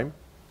Util Stream.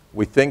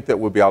 We think that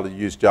we'll be able to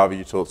use Java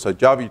Util. So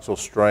Java Util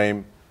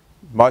Stream,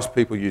 most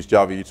people use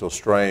Java Util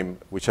Stream,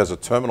 which has a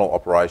terminal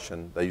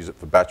operation. They use it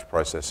for batch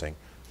processing.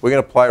 We're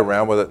going to play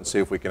around with it and see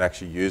if we can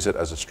actually use it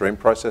as a stream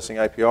processing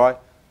API.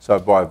 So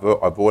by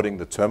avoiding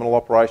the terminal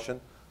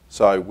operation,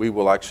 so we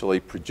will actually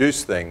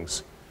produce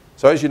things.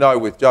 So as you know,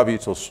 with Java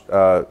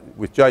Util,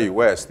 with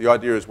JUS, the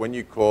idea is when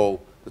you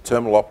call the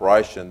terminal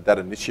operation that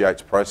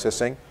initiates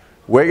processing,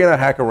 we're going to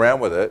hack around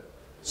with it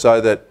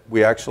so that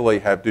we actually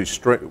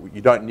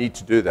you don't need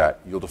to do that.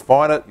 You'll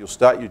define it, you'll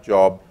start your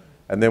job,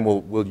 and then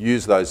we'll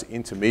use those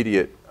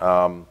intermediate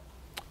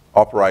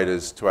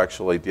operators to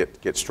actually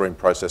get stream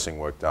processing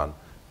work done.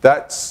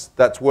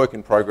 That's work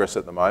in progress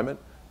at the moment.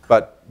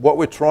 But what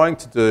we're trying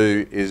to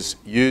do is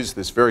use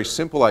this very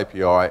simple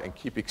API and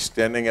keep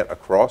extending it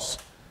across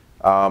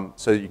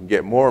so you can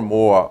get more and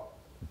more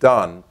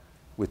done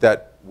with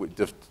that,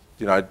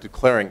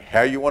 declaring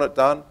how you want it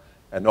done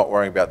and not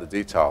worrying about the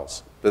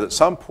details. But at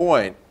some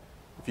point,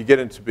 if you get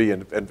into be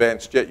an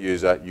advanced Jet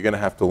user, you're going to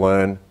have to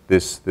learn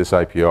this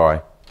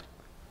API.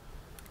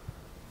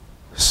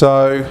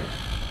 So,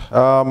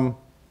 can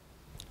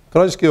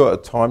I just give a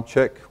time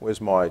check?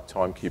 Where's my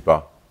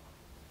timekeeper?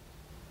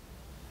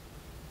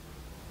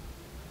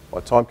 My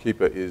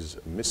timekeeper is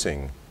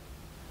missing.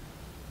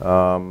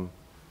 So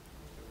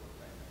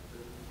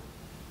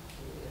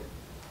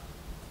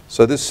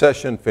this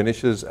session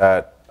finishes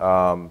at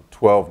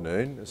 12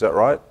 noon, is that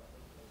right?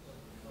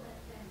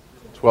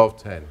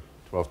 12:10.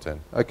 12:10.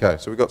 Okay,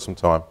 so we've got some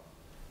time.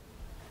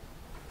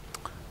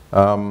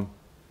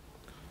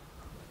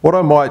 What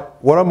I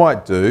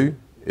might do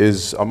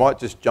is I might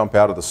just jump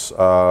out of this.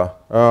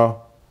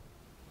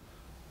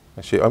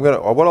 Actually,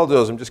 what I'll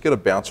do is I'm just going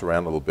to bounce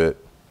around a little bit.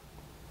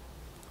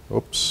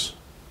 Oops.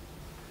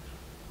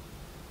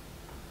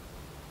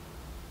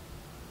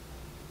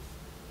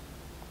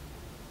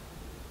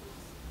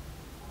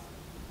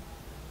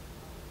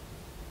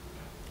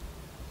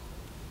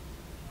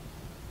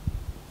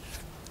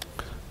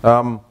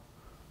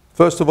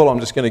 First of all, I'm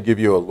just going to give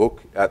you a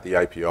look at the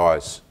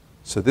APIs.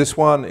 So this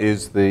one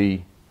is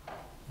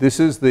this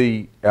is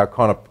our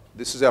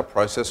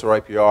processor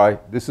API.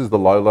 This is the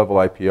low-level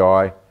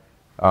API.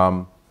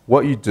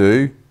 What you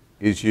do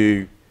is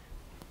you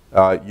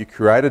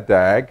create a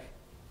DAG.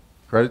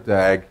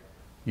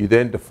 You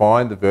then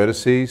define the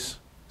vertices.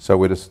 So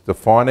we're just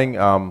defining.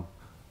 And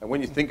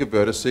when you think of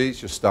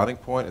vertices, your starting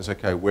point is,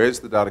 okay, where's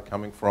the data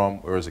coming from?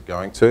 Where is it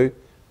going to?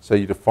 So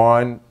you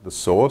define the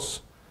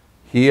source.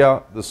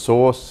 Here, the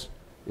source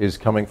is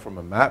coming from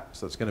a map,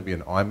 so it's going to be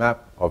an IMAP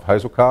of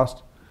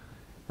Hazelcast.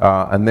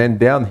 And then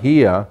down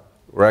here,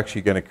 we're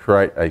actually going to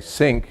create a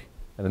sink.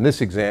 And in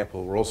this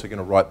example, we're also going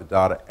to write the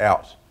data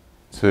out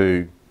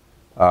to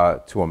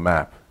a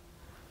map.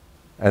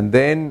 And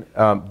then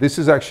this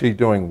is actually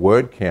doing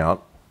word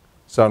count.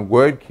 So in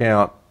word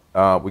count,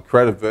 we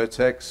create a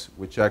vertex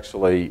which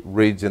actually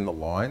reads in the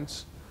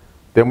lines.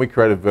 Then we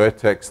create a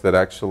vertex that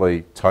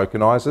actually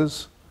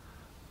tokenizes.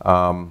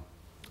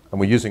 And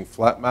we're using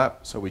flat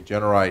map, so we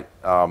generate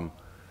a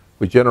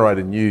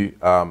new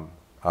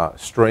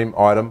stream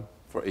item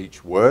for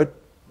each word.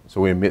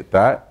 So we emit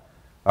that.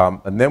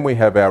 And then we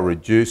have our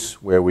reduce,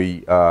 where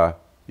we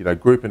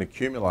group and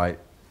accumulate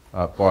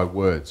by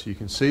word. So you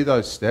can see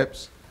those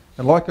steps.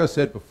 And like I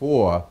said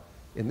before,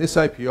 in this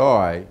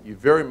API, you've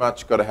very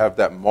much got to have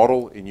that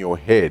model in your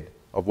head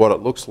of what it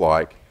looks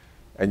like.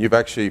 And you've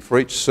actually, for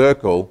each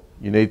circle,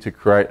 you need to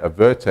create a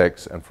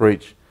vertex, and for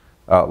each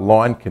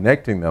line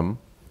connecting them,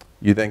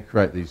 you then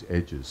create these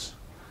edges.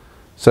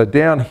 So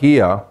down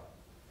here,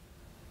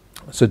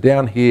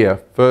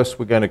 first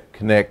we're going to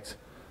connect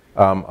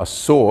a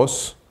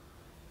source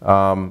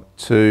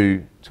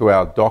to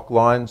our doc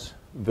lines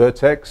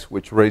vertex,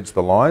 which reads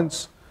the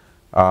lines.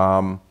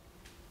 We're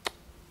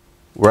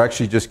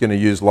actually just going to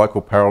use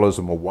local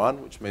parallelism of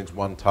 1, which means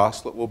one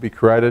tasklet will be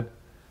created.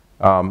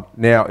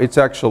 Now, it's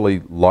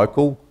actually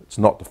local. It's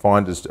not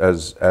defined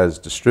as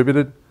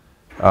distributed.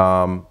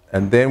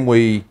 And then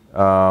we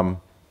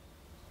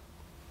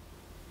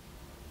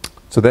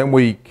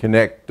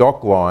connect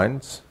doc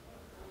lines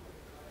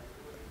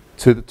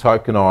to the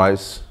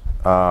tokenize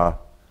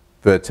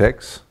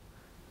vertex,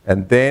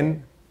 and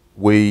then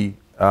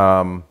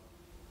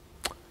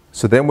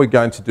so then we're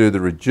going to do the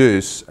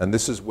reduce, and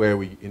this is where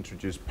we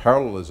introduce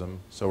parallelism.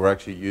 So we're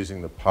actually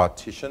using the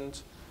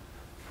partitioned.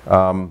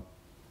 So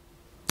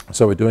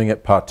we're doing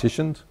it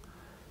partitioned,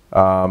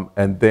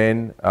 and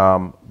then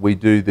we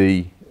do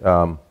the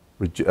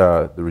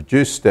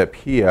reduce step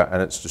here,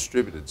 and it's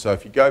distributed. So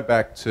if you go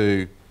back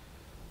to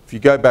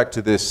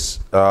this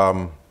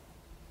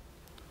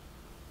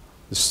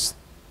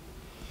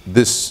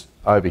this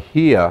over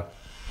here,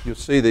 you'll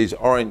see these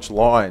orange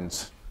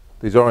lines.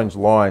 These orange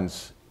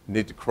lines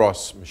need to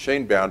cross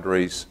machine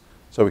boundaries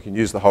so we can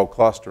use the whole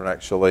cluster and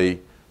actually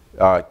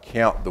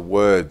count the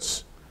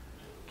words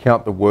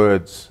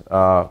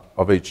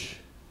of each,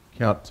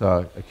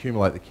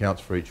 accumulate the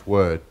counts for each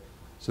word.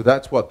 So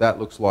that's what that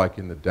looks like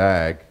in the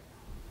DAG.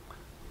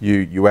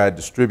 You add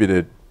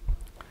distributed,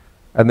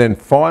 and then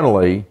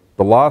finally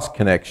the last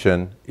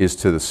connection is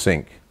to the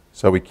sync.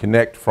 So we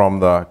connect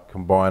from the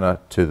combiner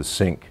to the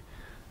sync,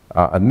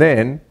 and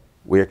then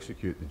we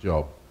execute the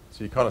job.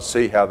 So you kind of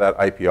see how that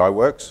API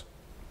works.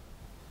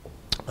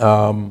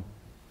 So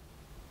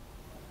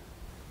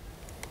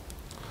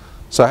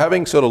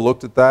having sort of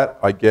looked at that,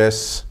 I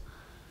guess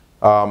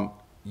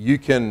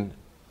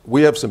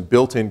we have some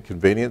built-in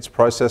convenience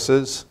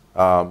processes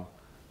for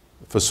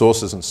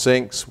sources and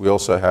syncs. We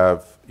also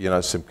have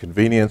some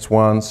convenience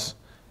ones,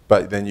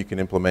 but then you can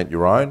implement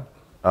your own.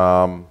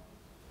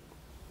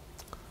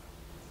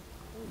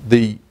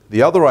 The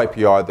other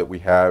API that we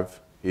have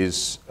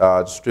is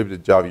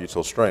distributed Java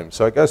util stream.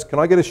 So I guess, can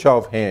I get a show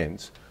of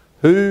hands?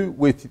 Who,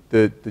 with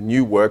the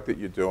new work that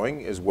you're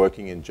doing, is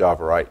working in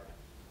Java 8?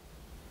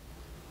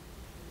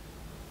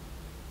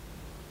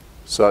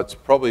 So it's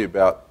probably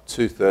about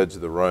 2/3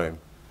 of the room.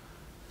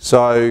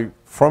 So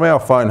from our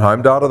phone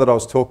home data that I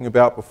was talking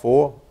about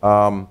before,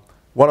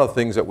 one of the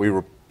things that we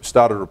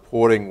started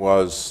reporting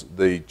was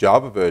the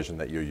Java version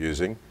that you're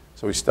using.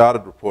 So we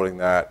started reporting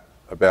that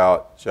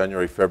about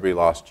January, February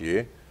last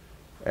year.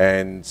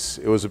 And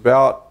it was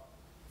about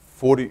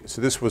 40,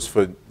 so this was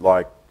for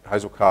like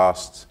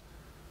Hazelcast.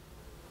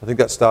 I think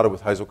that started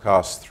with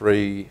Hazelcast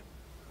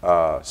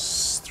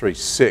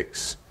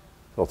 3.6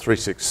 or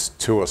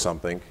 3.6.2 or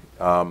something.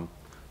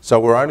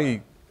 So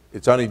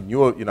it's only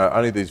newer,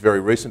 only these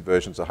very recent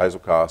versions of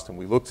Hazelcast, and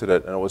we looked at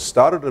it, and it was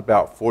started at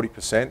about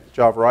 40%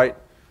 Java 8,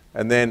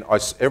 and then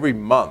every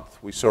month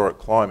we saw it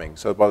climbing.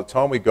 So by the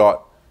time we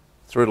got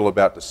through to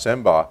about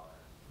December,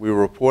 we were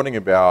reporting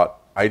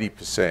about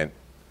 80%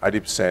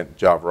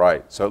 Java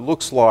 8. So it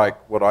looks like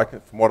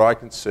from what I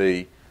can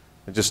see,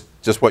 and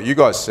just what you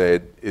guys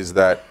said, is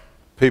that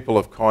people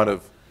have kind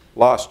of,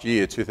 last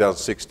year,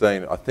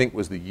 2016, I think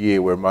was the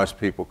year where most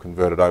people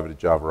converted over to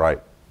Java 8.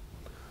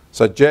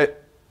 So Jet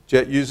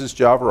uses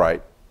Java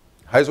 8.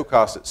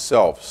 Hazelcast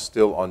itself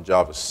still on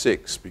Java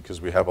 6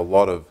 because we have a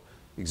lot of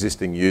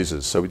existing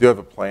users. So we do have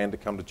a plan to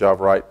come to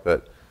Java 8,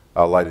 but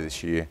later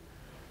this year.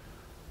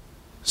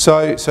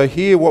 So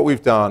here what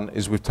we've done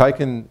is we've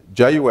taken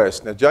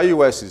JUS. Now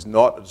JUS is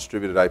not a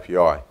distributed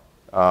API.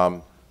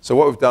 So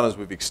what we've done is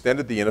we've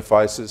extended the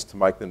interfaces to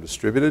make them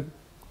distributed.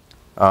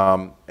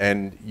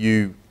 And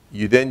you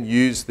then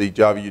use the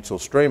Java util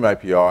stream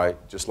API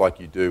just like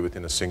you do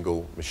within a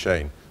single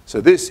machine. So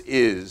this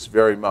is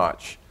very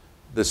much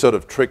the sort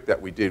of trick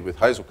that we did with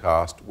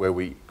Hazelcast, where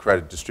we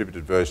created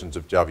distributed versions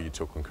of Java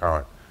util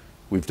concurrent.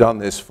 We've done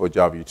this for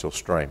Java util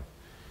stream.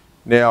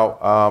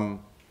 Now,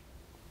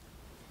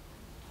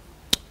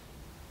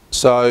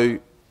 so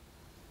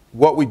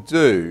what we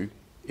do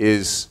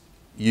is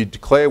you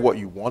declare what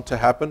you want to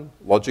happen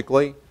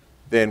logically,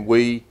 then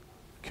we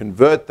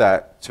convert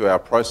that to our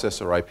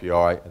processor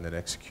API and then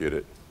execute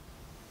it.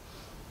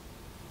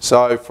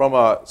 So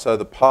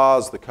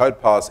the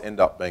code paths end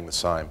up being the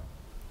same.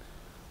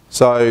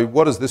 So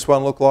what does this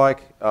one look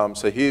like?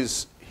 So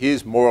here's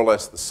more or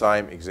less the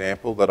same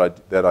example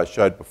that I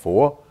showed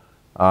before.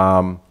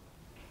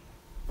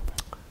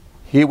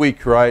 Here we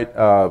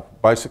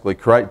basically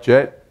create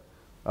Jet.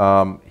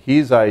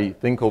 Here's a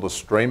thing called a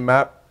stream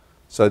map.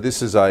 So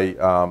this is a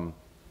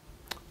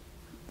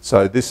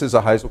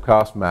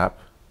Hazelcast map.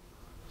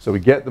 So we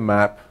get the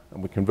map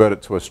and we convert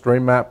it to a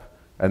stream map,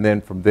 and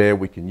then from there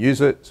we can use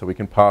it. So we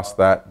can pass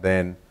that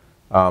then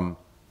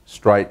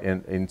straight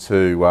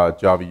into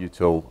Java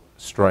util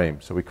stream.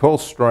 So we call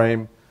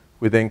stream.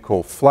 We then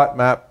call flat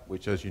map,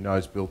 which, as you know,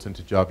 is built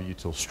into Java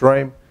util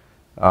stream.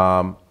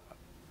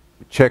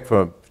 Check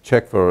for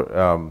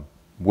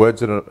words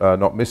that are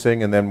not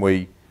missing, and then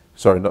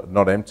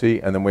not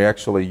empty, and then we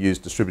actually use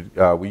distributed.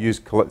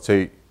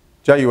 So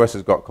JUS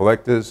has got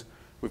collectors.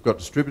 We've got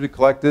distributed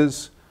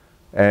collectors,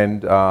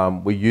 and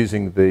we're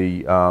using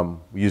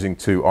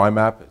two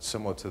IMAP. It's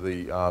similar to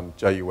the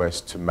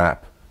JUS to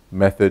map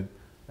method,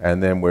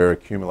 and then we're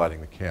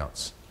accumulating the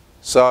counts.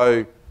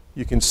 So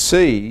you can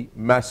see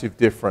massive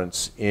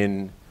difference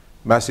in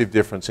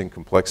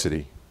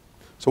complexity.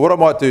 So what I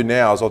might do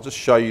now is I'll just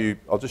show you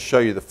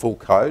the full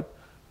code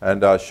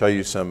and show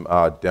you some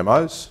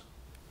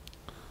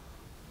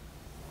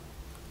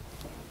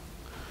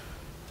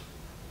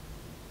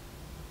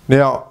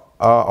Now,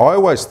 I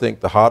always think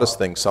the hardest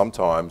thing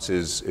sometimes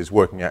is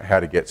working out how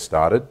to get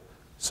started.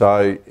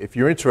 So if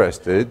you're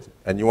interested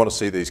and you want to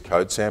see these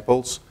code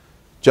samples,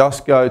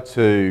 just go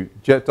to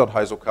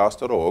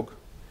jet.hazelcast.org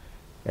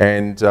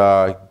and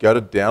go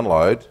to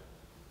download.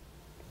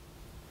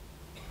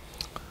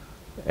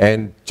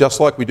 And just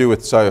like we do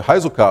with, so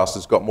Hazelcast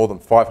has got more than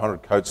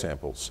 500 code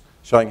samples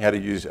showing how to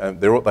use,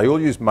 and they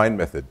all use main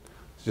method.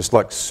 It's just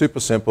like super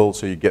simple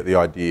so you get the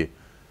idea.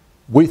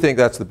 We think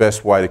that's the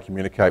best way to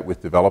communicate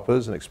with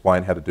developers and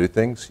explain how to do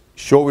things.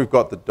 Sure, we've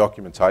got the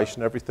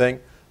documentation and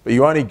everything, but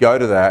you only go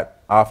to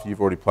that after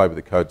you've already played with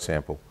the code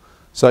sample.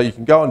 So you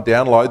can go and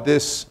download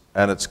this,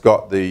 and it's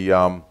got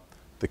the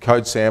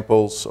code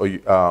samples, or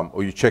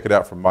you check it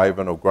out from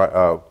Maven or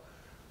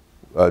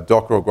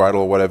Docker or Gradle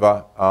or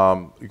whatever.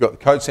 You've got the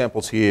code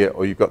samples here,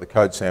 or you've got the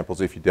code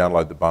samples if you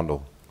download the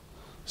bundle.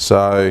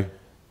 So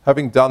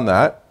having done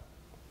that,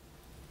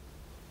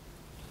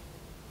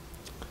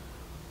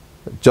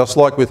 just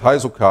like with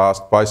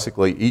Hazelcast,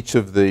 basically each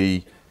of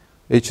the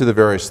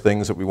various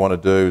things that we want to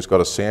do has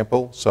got a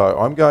sample. So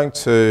I'm going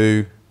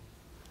to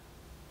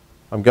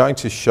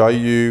show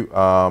you.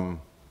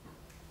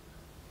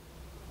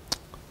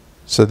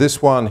 So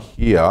this one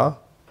here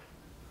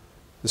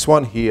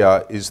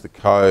is the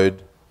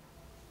code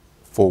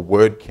for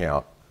word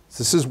count. So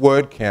this is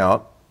word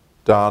count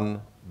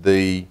done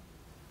with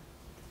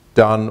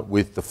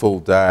the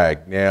full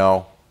DAG.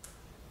 Now,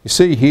 you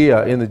see here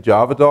in the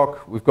Java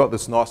doc, we've got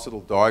this nice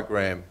little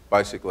diagram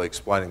basically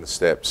explaining the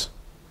steps.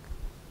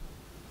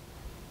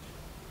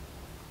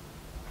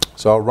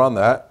 So I'll run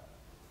that.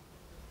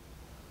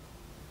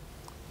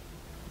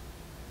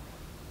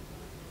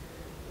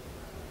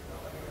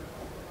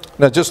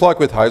 Now, just like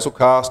with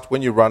Hazelcast,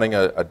 when you're running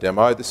a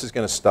demo, this is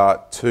going to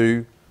start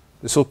two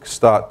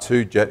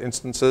Jet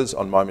instances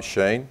on my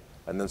machine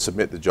and then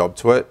submit the job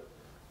to it.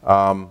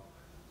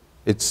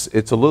 It's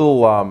a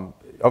little,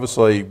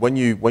 obviously, when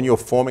you're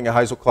forming a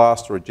Hazel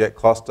cluster or a Jet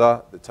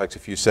cluster, it takes a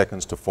few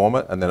seconds to form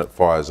it and then it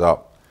fires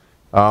up.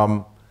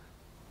 So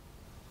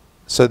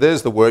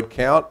there's the word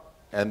count,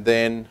 and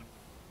then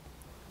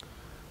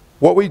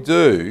what we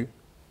do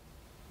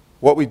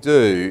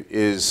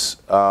is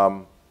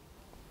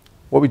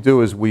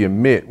we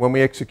emit, when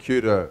we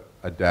execute a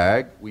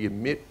DAG, we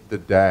emit the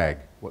DAG,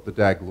 what the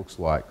DAG looks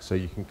like, so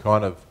you can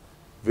kind of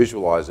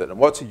visualize it. And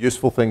what's a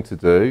useful thing to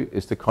do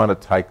is to kind of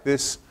take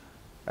this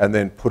and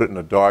then put it in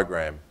a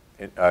diagram,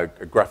 a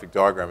graphic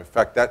diagram. In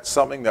fact, that's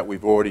something that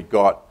we've already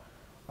got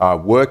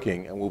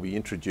working, and we'll be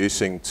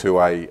introducing to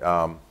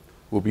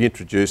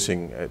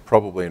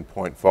probably in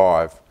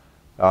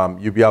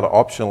 0.5. You'll be able to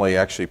optionally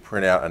actually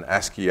print out an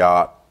ASCII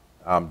art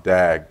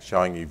DAG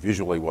showing you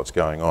visually what's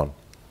going on.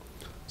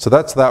 So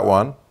that's that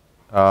one.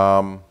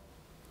 And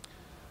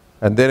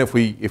then if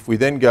we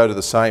then go to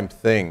the same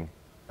thing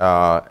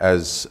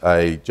as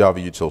a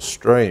Java util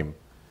stream,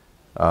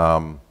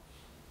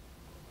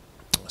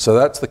 so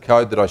that's the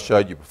code that I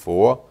showed you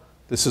before.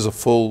 This is a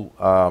full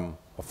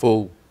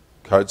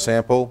code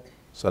sample.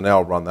 So now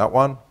I'll run that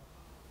one.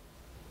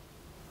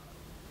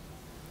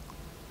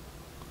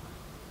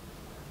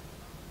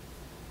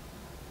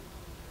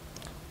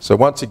 So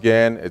once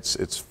again,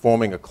 it's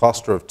forming a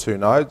cluster of 2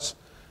 nodes.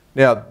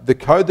 Now, the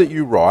code that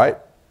you write,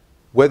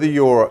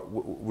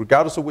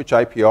 regardless of which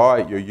API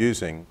you're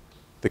using,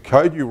 the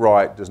code you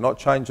write does not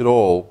change at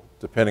all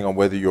depending on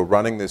whether you're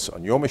running this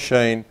on your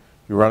machine,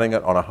 you're running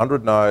it on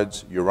 100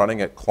 nodes, you're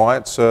running it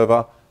client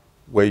server,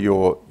 where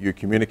you're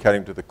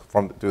communicating to the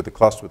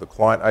cluster with the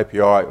client API,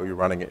 or you're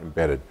running it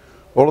embedded.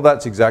 All of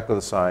that's exactly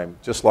the same,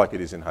 just like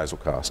it is in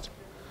Hazelcast.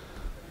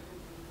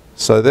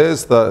 So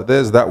there's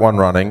that one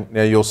running.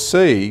 Now you'll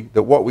see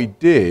that what we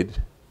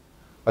did,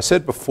 I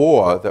said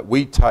before that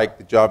we take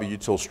the Java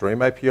util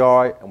stream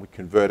API and we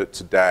convert it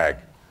to DAG.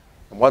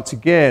 And once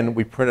again,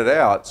 we print it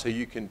out so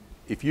you can,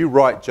 if you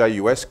write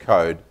JUS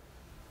code,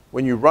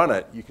 when you run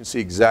it, you can see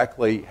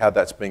exactly how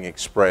that's being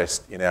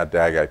expressed in our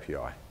DAG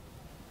API.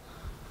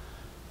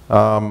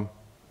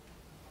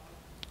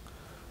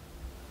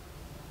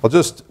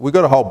 We've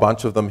got a whole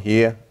bunch of them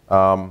here.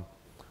 By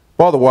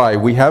the way,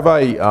 we have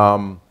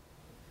a,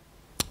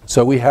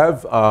 we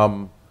have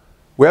a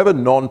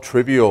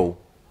non-trivial,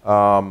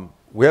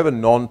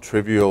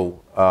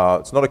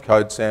 it's not a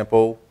code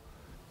sample.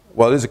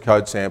 Well, it is a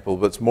code sample,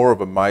 but it's more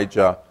of a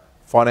major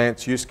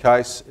finance use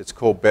case. It's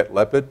called Bet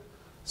Leopard.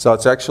 So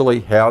it's actually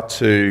how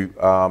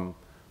to,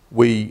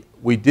 we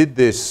did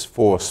this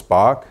for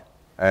Spark,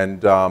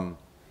 and we're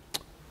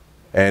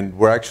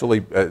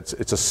actually,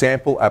 it's a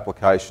sample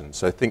application.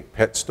 So think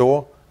pet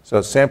store. So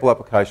a sample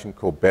application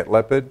called Bet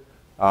Leopard.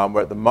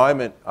 We're at the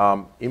moment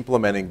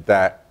implementing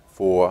that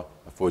for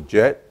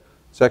Jet.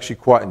 It's actually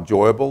quite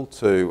enjoyable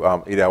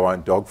to eat our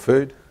own dog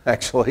food,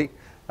 actually.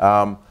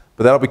 But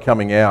that'll be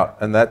coming out,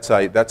 and that's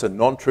a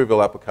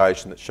non-trivial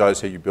application that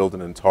shows how you build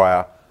an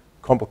entire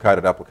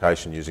complicated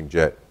application using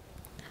Jet.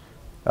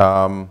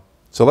 So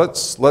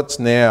let's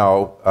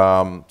now,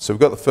 so we've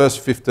got the first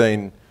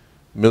 15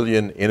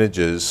 million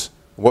integers.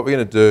 What we're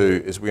going to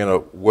do is we're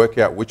going to work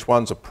out which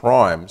ones are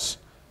primes.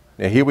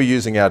 Now here we're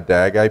using our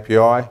DAG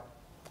API.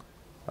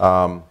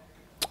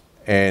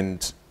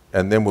 and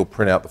then we'll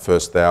print out the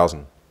first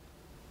 1,000.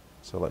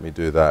 So let me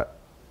do that.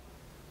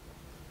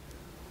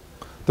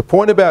 The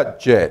point about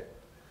JET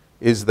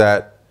is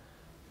that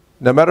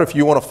no matter if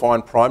you want to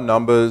find prime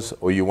numbers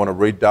or you want to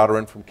read data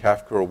in from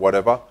Kafka or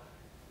whatever,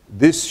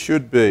 this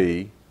should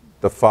be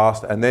the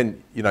fast, and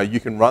then you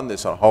can run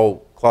this on a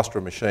whole cluster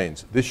of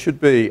machines. This should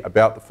be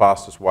about the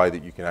fastest way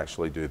that you can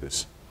actually do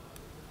this.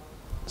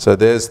 So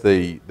there's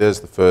the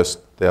first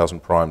 1,000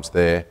 primes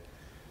there.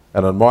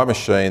 And on my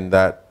machine,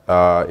 that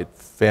it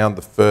found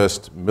the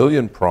first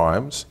 1,000,000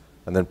 primes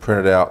and then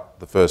printed out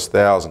the first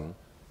 1,000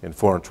 in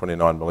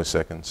 429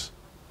 milliseconds.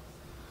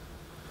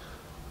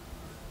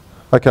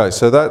 Okay,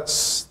 so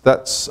that's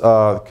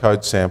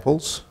code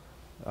samples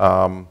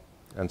and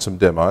some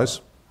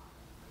demos.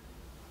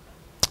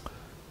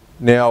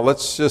 Now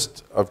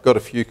I've got a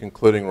few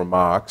concluding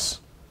remarks.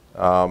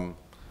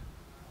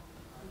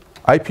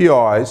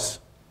 APIs,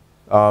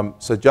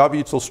 so Java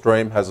Util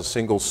Stream has a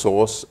single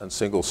source and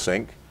single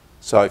sink.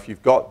 So if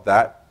you've got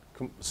that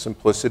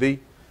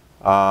simplicity,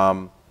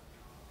 if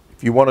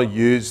you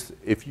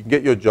can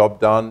get your job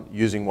done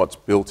using what's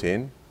built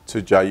in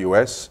to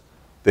JUS,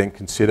 then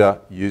consider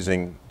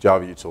using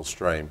Java Util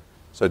Stream.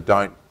 So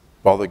don't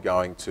bother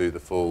going to the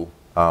full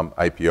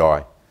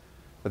API.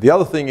 But the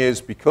other thing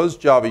is, because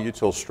Java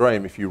Util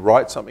Stream, if you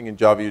write something in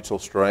Java Util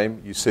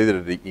Stream, you see that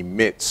it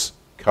emits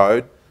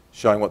code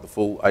showing what the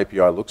full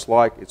API looks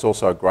like. It's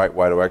also a great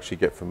way to actually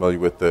get familiar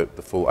with the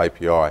full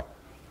API.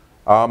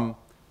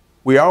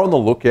 We are on the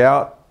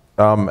lookout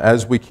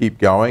as we keep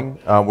going.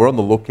 We're on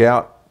the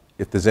lookout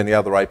if there's any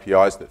other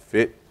APIs that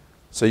fit.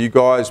 So you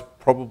guys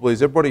probably,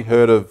 has everybody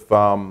heard of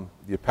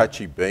the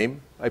Apache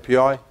Beam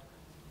API?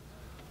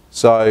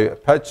 So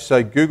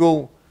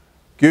Google,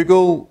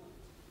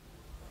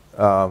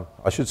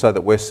 I should say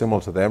that we're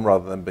similar to them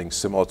rather than being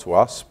similar to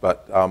us,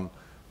 but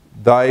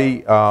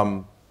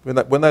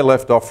when they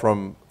left off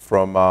from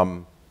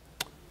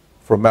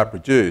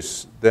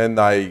MapReduce, then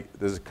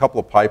there's a couple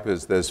of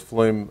papers. There's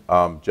Flume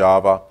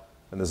Java,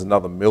 and there's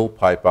another Mill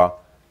paper,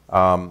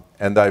 and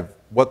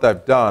what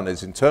they've done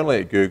is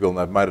internally at Google, and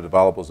they've made it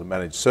available as a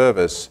managed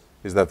service,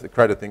 is they've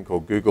created a thing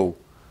called Google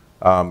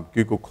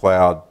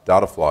Cloud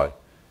Dataflow.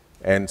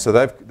 And so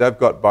they've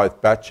got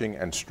both batching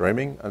and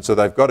streaming, and so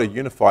they've got a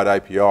unified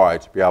API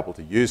to be able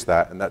to use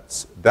that, and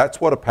that's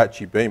what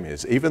Apache Beam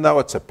is. Even though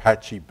it's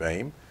Apache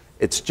Beam,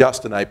 it's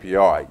just an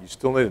API. You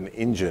still need an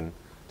engine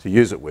to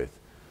use it with.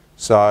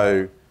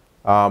 So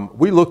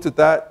we looked at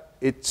that.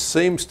 It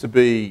seems to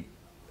be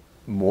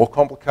more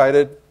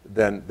complicated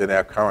than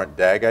our current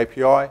DAG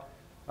API.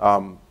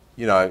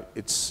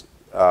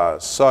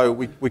 So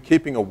we're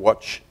keeping a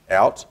watch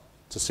out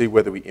to see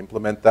whether we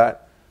implement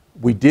that.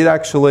 We did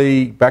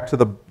actually, back to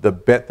the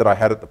bet that I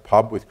had at the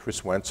pub with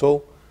Chris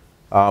Wenzel,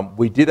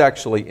 we did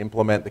actually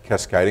implement the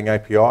cascading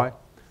API.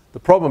 The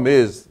problem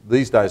is,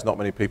 these days, not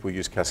many people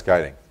use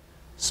cascading.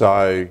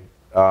 So,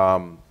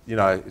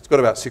 it's got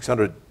about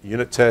 600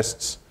 unit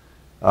tests.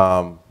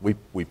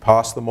 We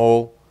passed them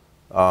all,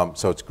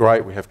 so it's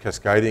great. We have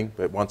cascading,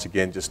 but once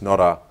again, just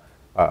not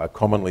a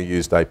commonly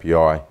used API.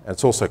 And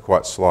it's also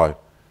quite slow.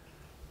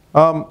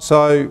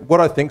 So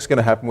what I think is going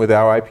to happen with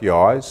our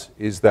APIs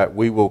is that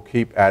we will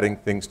keep adding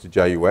things to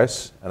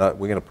JUS, and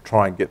we're going to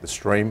try and get the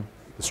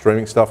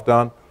streaming stuff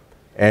done.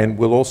 And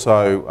we'll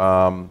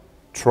also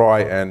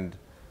try and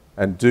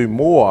do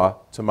more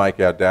to make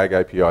our DAG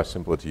API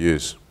simpler to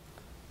use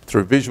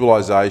through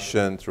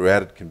visualization, through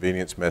added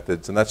convenience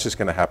methods, and that's just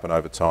going to happen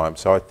over time.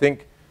 So I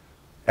think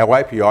our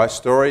API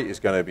story is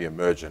going to be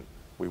emergent.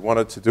 We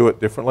wanted to do it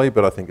differently,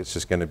 but I think it's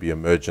just going to be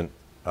emergent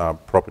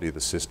property of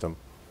the system.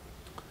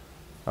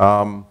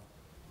 I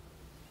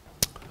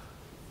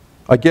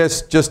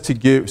guess just to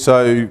give,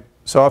 so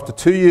after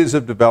 2 years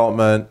of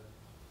development,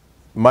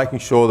 making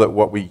sure that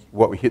what we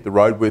hit the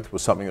road with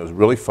was something that was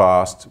really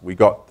fast, we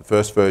got the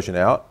first version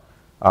out,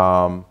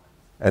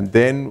 and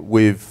then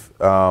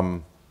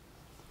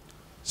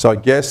so I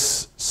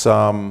guess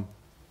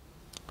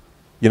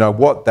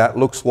what that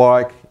looks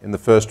like in the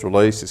first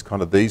release is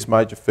kind of these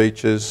major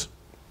features.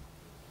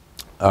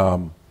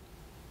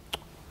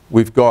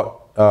 We've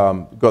got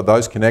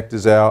those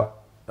connectors out.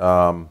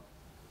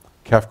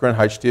 Kafka and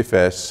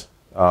HDFS.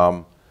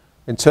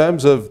 In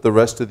terms of the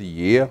rest of the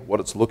year, what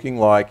it's looking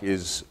like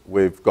is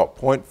we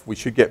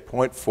should get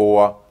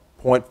 0.4,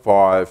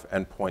 0.5,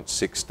 and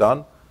 0.6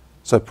 done.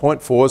 So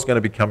 0.4 is going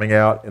to be coming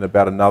out in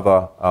about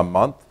another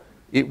month.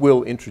 It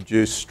will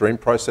introduce stream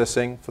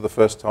processing for the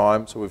first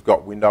time. So we've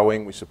got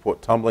windowing. We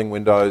support tumbling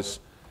windows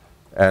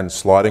and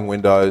sliding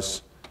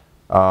windows.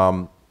 We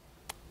don't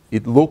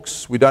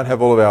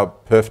have all of our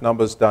perf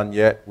numbers done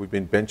yet. We've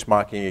been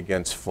benchmarking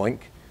against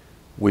Flink.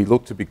 We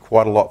look to be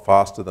quite a lot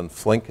faster than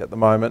Flink at the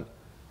moment.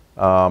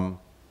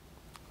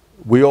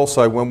 We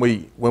also, when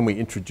we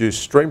introduce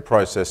stream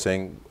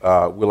processing,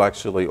 we'll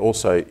actually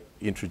also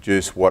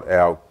introduce what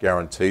our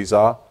guarantees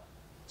are.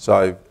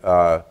 So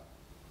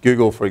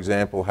Google, for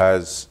example,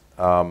 has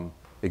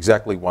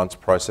exactly once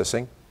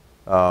processing.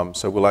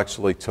 So we'll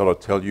actually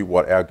tell you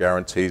what our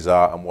guarantees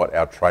are and what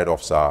our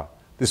trade-offs are.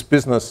 this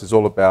business is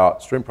all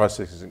about, stream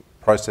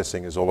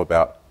processing is all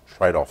about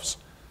trade-offs.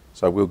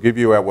 So we'll give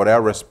you what our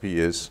recipe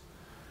is.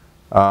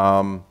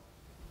 The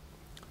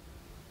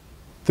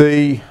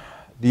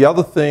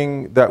other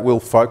thing that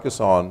we'll focus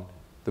on,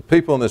 the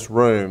people in this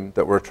room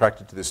that were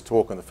attracted to this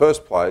talk in the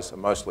first place are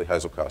mostly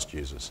Hazelcast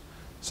users.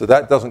 So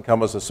that doesn't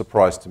come as a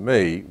surprise to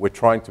me. We're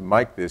trying to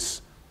make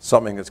this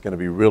something that's going to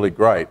be really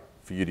great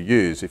for you to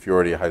use if you're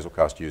already a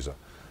Hazelcast user.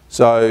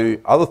 So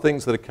other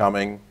things that are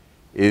coming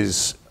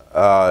is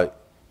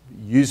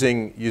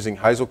using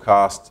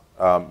Hazelcast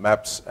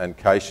maps and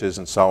caches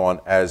and so on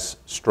as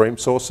stream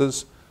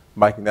sources,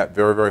 making that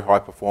very, very high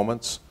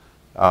performance.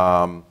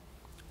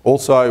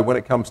 Also, when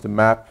it comes to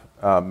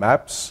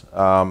maps,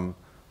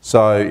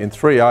 so in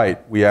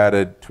 3.8, we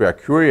added to our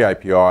query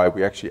API,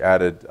 we actually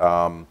added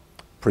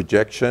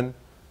projection.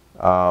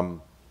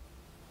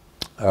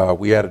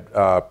 We added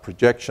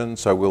projection,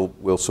 so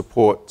we'll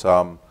support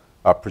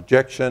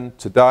projection.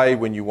 Today,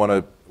 when you want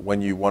to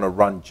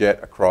run Jet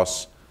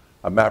across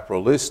a map or a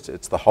list,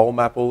 it's the whole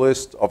map or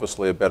list.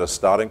 Obviously, a better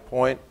starting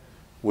point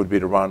would be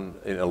to run,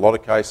 in a lot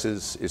of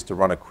cases, is to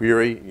run a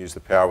query and use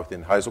the power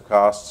within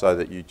Hazelcast so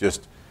that you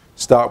just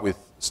start with,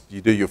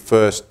 you do your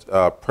first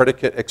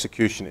predicate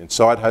execution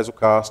inside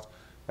Hazelcast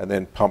and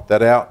then pump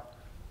that out.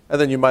 And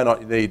then you may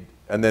not need,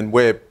 and then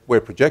where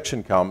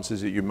projection comes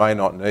is that you may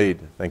not need,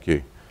 thank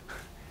you,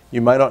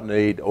 you may not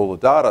need all the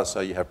data,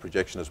 so you have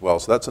projection as well.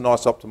 So that's a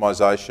nice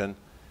optimization.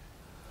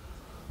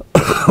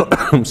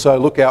 So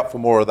look out for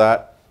more of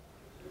that.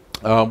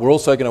 We're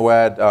also going to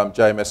add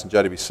JMS and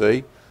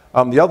JDBC.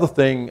 The other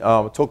thing,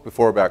 I talked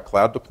before about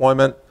cloud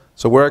deployment.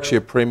 So we're actually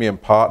a premium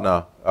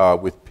partner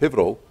with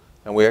Pivotal,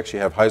 and we actually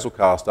have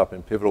Hazelcast up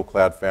in Pivotal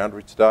Cloud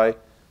Foundry today,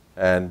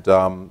 and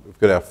we've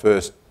got our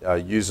first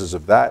users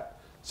of that.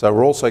 So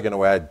we're also going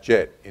to add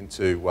Jet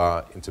into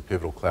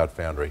Pivotal Cloud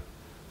Foundry.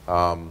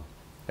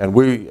 And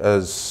we,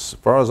 as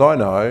far as I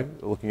know,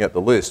 looking at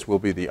the list, will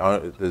be the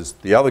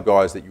other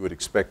guys that you would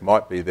expect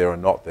might be there are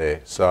not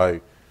there.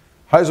 So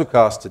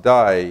Hazelcast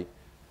today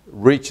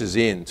reaches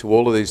into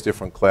all of these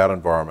different cloud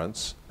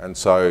environments, and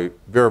so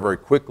very, very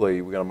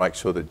quickly we're going to make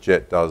sure that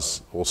Jet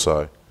does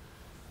also.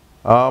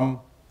 So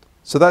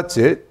that's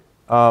it.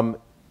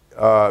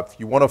 If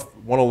you want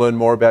to learn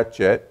more about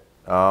Jet,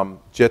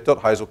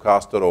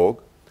 jet.hazelcast.org.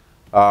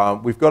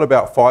 We've got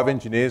about 5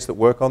 engineers that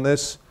work on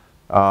this,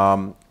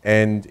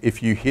 and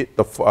if you hit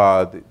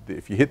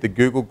the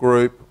Google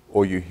group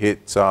or you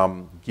hit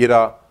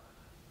Gitter,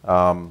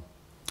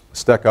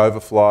 Stack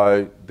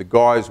Overflow, the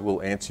guys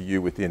will answer you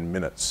within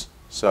minutes.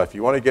 So if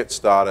you want to get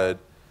started,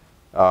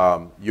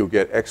 you'll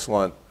get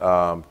excellent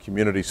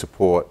community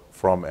support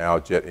from our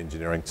Jet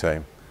engineering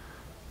team.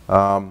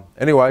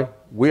 Anyway,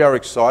 we are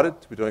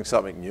excited to be doing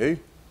something new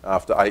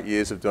after 8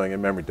 years of doing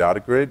in-memory data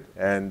grid,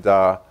 and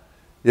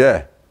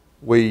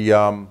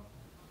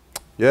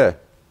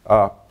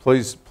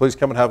please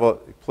come and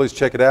please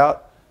check it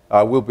out.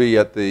 We'll be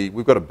at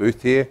we've got a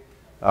booth here.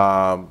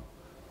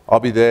 I'll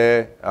be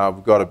there.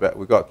 We've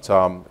got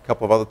a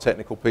couple of other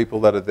technical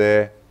people that are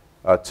there,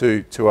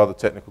 two other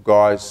technical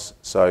guys.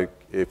 So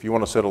if you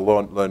want to sort of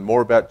learn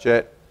more about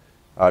Jet,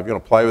 if you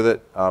want to play with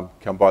it,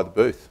 come by the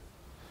booth.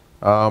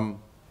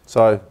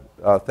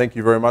 Thank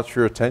you very much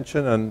for your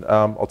attention, and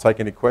I'll take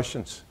any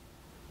questions.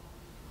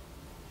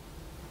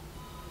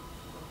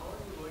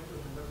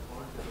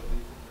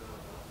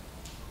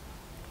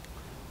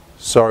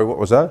 Sorry, what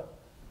was that?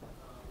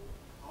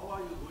 How are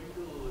you going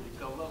to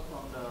recover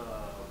from the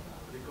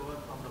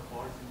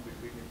faults in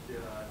between if there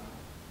are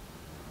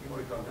in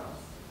between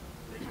tasks,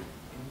 like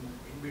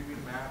in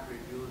between map,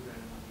 reduce,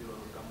 and you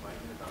combine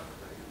the tasks,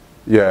 right?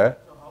 Yeah.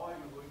 So how are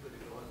you going to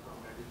recover from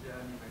that? Is there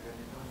any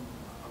mechanism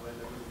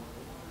available?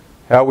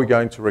 How are we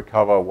going to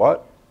recover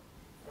what?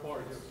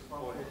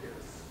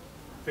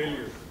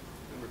 Failures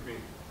in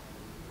between.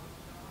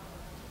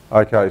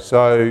 Okay,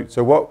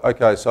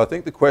 so I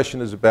think the question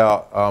is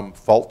about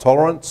fault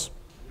tolerance.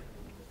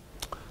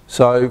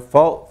 So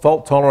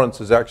fault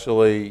tolerance is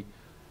actually,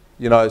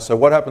 so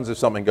what happens if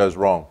something goes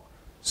wrong?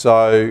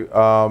 So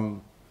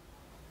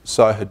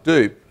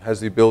Hadoop has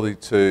the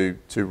ability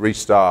to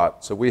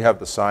restart. So we have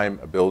the same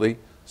ability.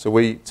 So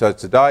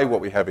today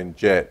what we have in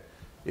Jet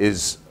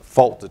is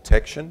fault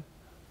detection.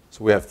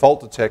 So we have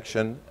fault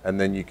detection, and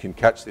then you can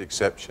catch the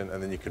exception,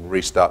 and then you can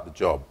restart the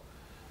job.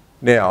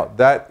 Now,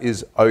 that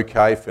is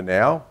okay for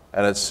now,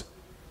 and it's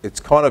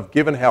kind of,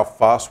 given how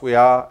fast we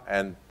are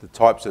and the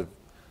types of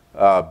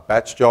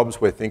batch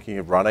jobs we're thinking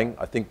of running,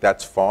 I think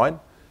that's fine.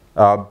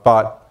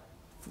 But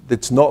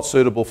it's not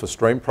suitable for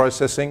stream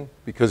processing,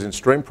 because in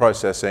stream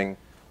processing,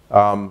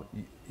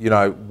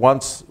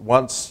 once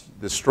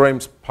the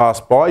streams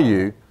pass by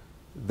you,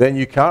 then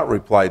you can't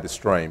replay the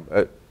stream.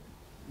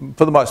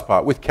 For the most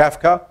part. With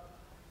Kafka,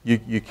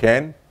 you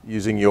can,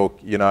 using your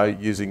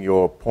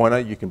pointer,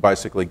 you can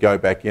basically go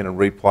back in and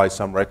replay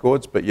some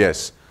records. But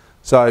yes,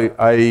 so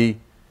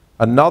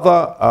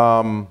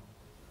another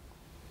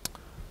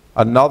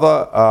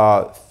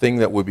thing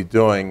that we'll be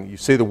doing, you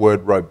see the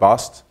word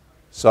robust.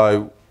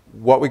 So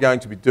what we're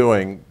going to be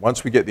doing,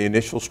 once we get the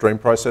initial stream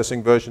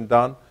processing version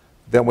done,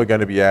 then we're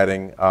going to be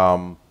adding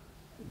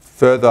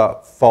further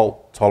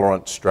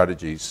fault-tolerant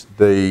strategies.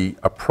 The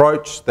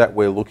approach that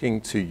we're looking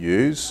to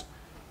use,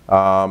 we've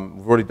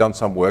already done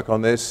some work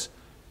on this,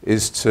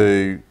 is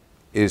to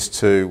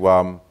actually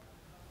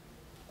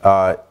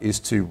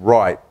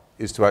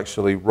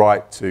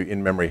write to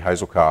in-memory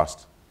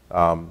Hazelcast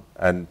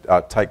and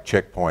take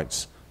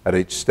checkpoints at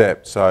each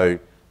step. So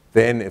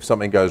then if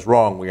something goes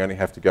wrong, we only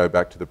have to go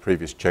back to the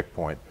previous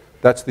checkpoint.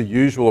 That's the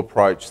usual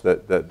approach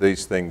that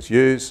these things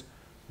use.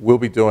 We'll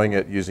be doing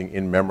it using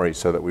in-memory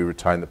so that we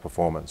retain the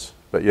performance.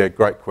 But yeah,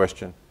 great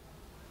question.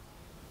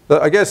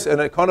 I guess, and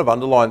it kind of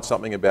underlines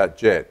something about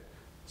JET.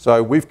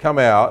 So we've come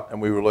out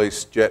and we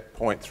released JET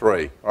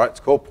 0.3. Right? It's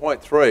called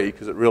 0.3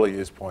 because it really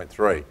is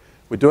 0.3.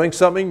 We're doing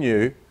something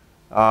new.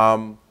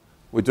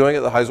 We're doing it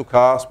the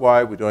Hazelcast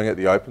way. We're doing it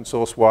the open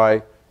source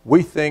way.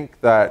 We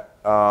think that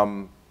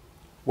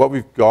what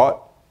we've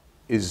got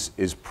is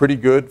pretty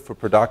good for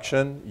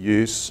production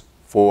use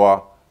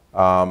for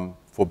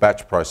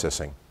batch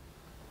processing.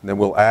 And then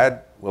we'll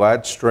add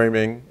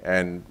streaming,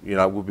 and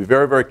we'll be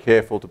very, very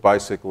careful to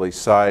basically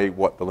say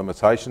what the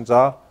limitations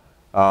are.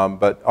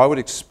 But I would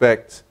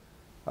expect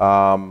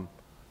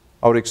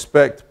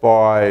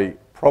by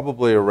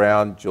probably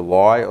around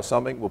July or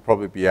something, we'll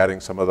probably be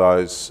adding some of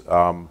those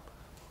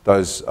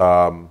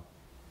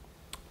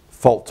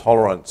fault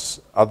tolerance,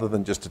 other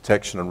than just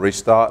detection and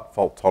restart,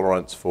 fault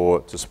tolerance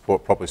to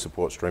properly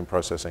support stream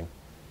processing.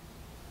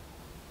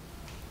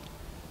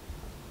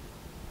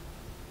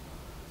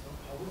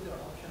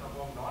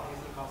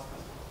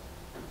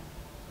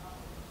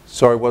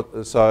 Sorry,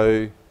 what?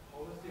 So.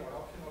 How is the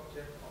adoption of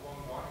JET among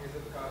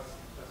non-Hazelcast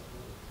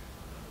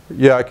customers?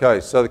 Yeah. Okay.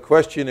 So the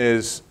question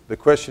is,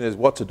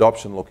 what's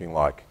adoption looking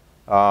like?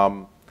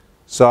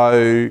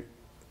 So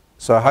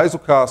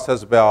Hazelcast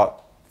has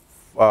about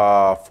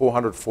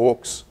 400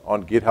 forks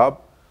on GitHub.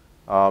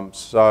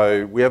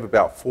 So we have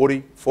about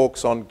 40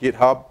 forks on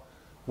GitHub.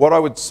 What I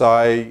would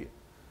say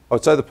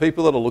the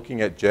people that are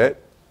looking at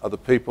JET are the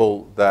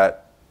people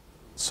that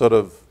sort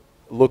of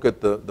look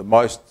at the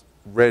most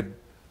red,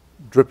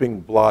 dripping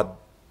blood,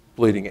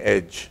 bleeding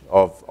edge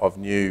of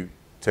new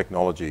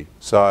technology.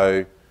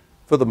 So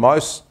for the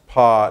most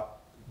part,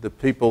 the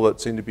people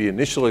that seem to be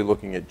initially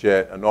looking at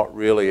JET are not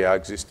really our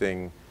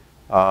existing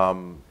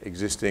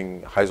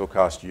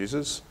Hazelcast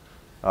users.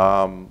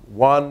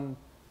 One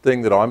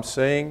thing that I'm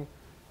seeing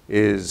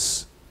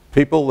is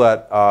people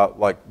that are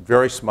like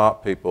very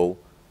smart people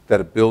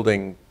that are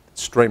building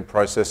stream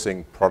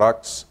processing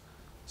products.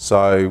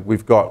 So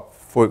we've got,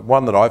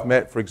 one that I've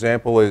met, for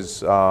example, is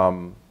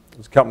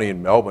there's a company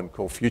in Melbourne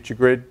called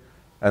FutureGrid,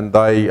 and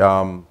they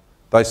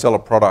sell a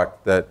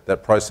product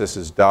that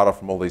processes data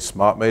from all these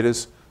smart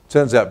meters.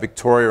 Turns out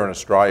Victoria in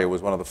Australia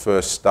was one of the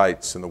first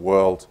states in the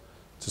world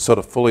to sort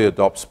of fully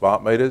adopt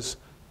smart meters,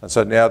 and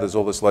so now there's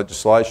all this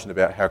legislation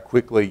about how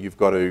quickly you've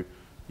got to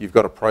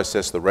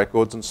process the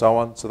records and so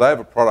on. So they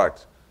have a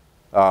product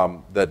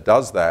that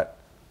does that.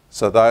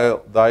 So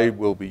they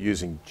will be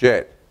using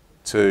JET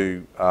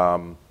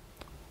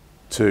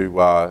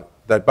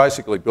they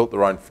basically built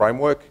their own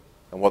framework.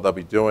 And what they'll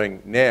be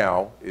doing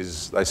now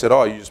is, they said,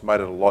 oh, you just made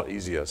it a lot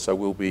easier. So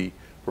we'll be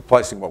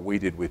replacing what we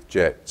did with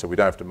JET, so we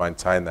don't have to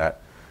maintain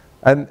that.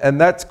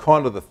 And that's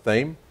kind of the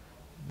theme.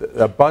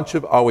 A bunch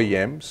of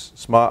OEMs,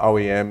 smart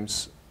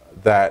OEMs,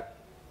 that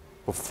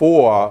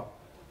before,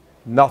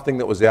 nothing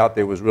that was out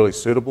there was really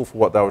suitable for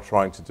what they were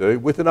trying to do.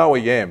 With an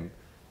OEM,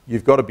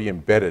 you've got to be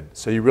embedded.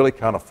 So you really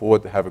can't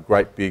afford to have a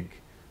great big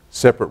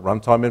separate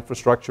runtime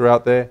infrastructure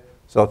out there.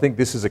 So I think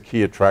this is a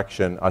key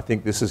attraction. I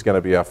think this is going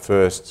to be our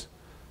first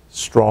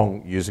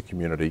strong user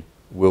community,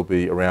 will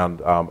be around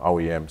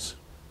OEMs.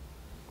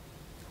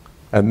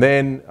 And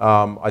then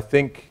I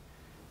think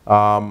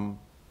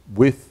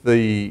with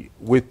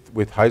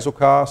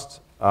Hazelcast,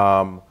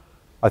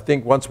 I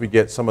think once we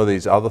get some of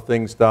these other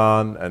things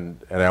done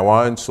and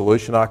our own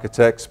solution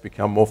architects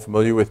become more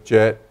familiar with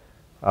JET,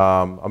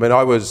 I mean,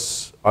 I've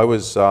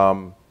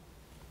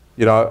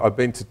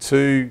been to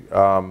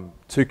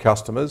two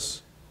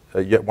customers,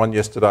 one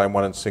yesterday and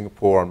one in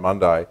Singapore on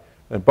Monday.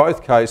 In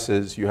both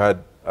cases, you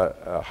had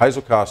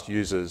Hazelcast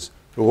users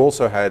who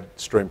also had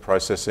stream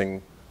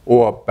processing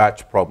or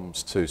batch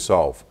problems to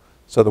solve.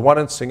 So the one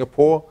in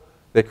Singapore,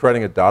 they're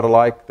creating a data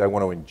lake they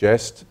want to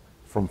ingest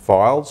from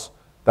files.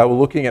 They were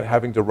looking at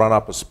having to run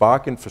up a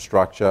Spark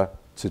infrastructure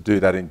to do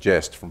that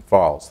ingest from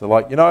files. They're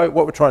like,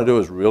 what we're trying to do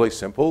is really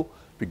simple.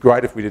 It'd be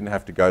great if we didn't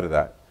have to go to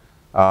that.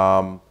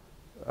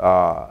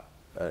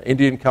 An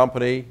Indian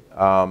company,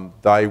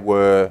 they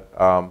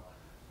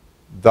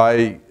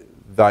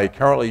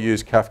currently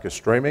use Kafka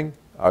streaming.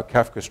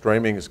 Kafka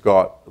streaming has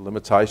got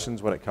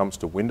limitations when it comes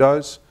to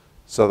Windows,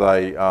 so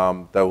they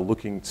were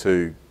looking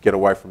to get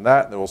away from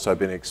that. They've also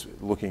been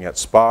looking at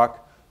Spark.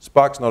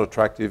 Spark's not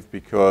attractive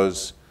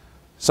because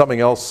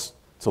something else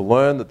to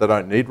learn that they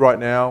don't need right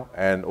now,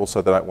 and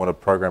also they don't want to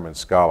program in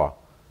Scala.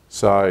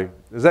 So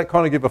does that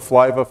kind of give a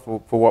flavour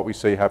for what we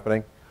see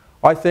happening?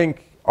 I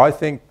think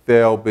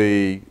there'll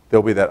be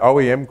that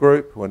OEM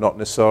group who are not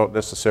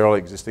necessarily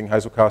existing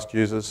Hazelcast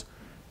users,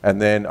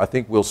 and then I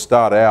think we'll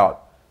start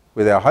out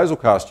with our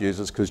Hazelcast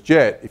users, because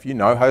Jet, if you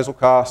know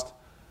Hazelcast,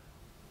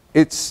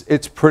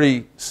 it's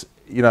pretty,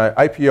 you know,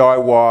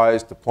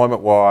 API-wise,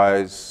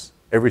 deployment-wise,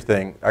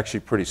 everything actually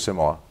pretty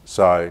similar.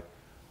 So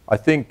I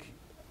think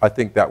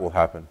that will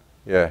happen.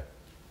 Yeah.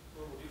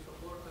 So would you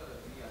support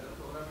any other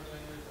programming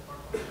language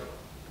apart from Java?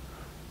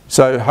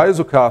 So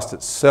Hazelcast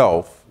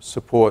itself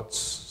supports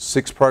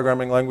 6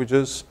 programming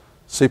languages: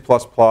 C++,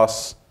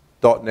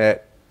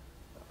 .NET,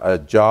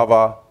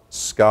 Java,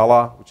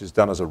 Scala, which is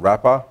done as a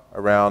wrapper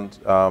around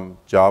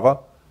Java,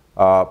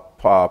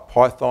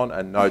 Python,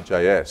 and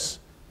Node.js.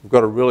 We've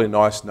got a really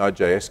nice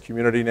Node.js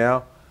community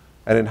now.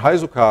 And in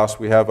Hazelcast,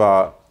 we have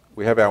our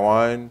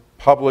own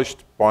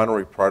published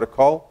binary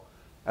protocol,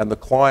 and the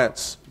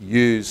clients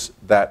use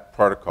that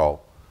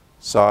protocol.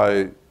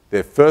 So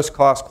they're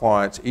first-class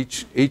clients.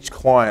 Each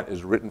client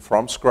is written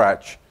from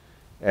scratch,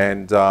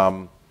 and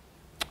so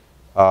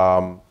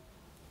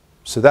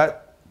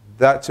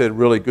that's a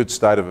really good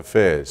state of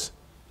affairs.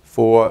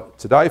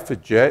 Today for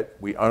Jet,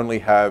 we only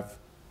have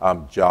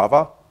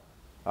Java.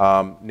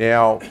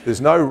 Now,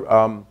 there's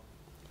no,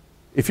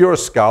 if you're a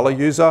Scala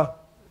user,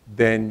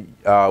 then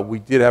we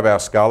did have our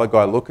Scala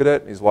guy look at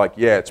it, and he's like,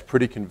 yeah, it's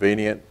pretty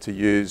convenient to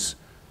use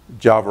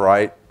Java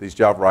 8, these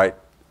Java 8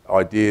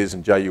 ideas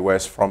and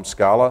JUS from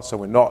Scala, so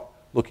we're not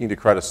looking to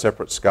create a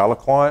separate Scala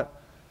client.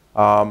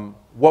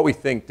 What we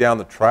think down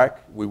the track,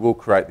 we will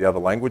create the other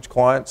language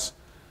clients.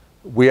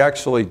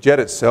 Jet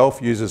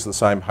itself uses the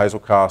same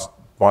Hazelcast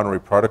binary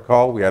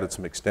protocol. We added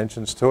some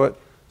extensions to it.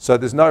 So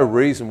there's no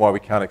reason why we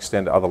can't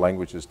extend to other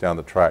languages down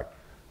the track.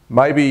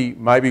 Maybe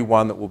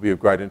one that will be of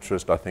great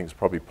interest, I think, is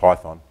probably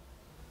Python.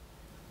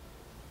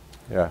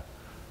 Yeah.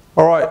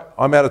 All right,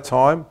 I'm out of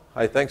time.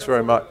 Hey, thanks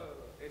very much.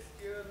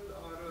 SQL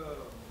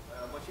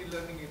or machine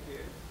learning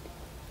APIs?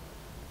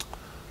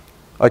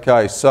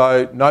 Okay,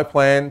 so no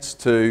plans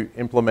to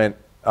implement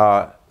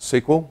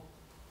SQL.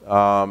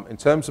 In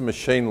terms of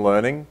machine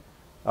learning,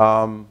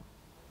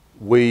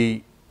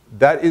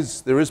 there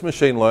is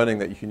machine learning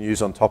that you can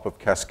use on top of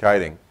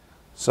cascading.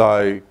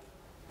 So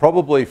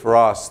probably for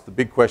us, the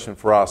big question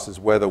for us is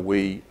whether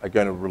we are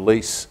going to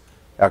release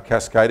our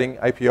cascading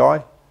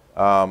API.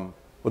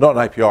 Well, not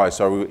an API,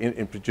 so we'll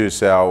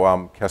introduce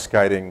our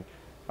cascading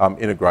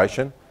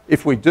integration.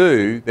 If we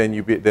do, then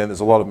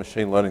there's a lot of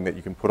machine learning that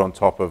you can put on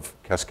top of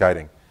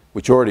cascading,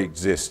 which already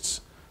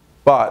exists.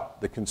 But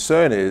the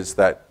concern is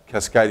that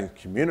cascading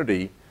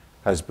community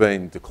has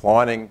been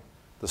declining.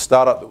 The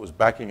startup that was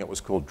backing it was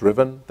called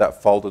Driven.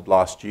 That folded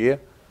last year.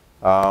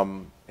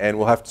 And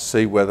we'll have to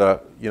see whether,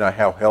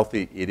 how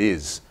healthy it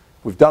is.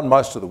 We've done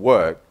most of the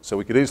work, so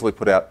we could easily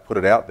put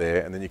it out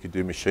there, and then you could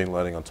do machine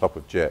learning on top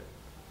of Jet.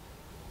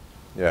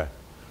 Yeah.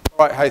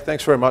 All right, hey,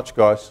 thanks very much,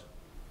 guys.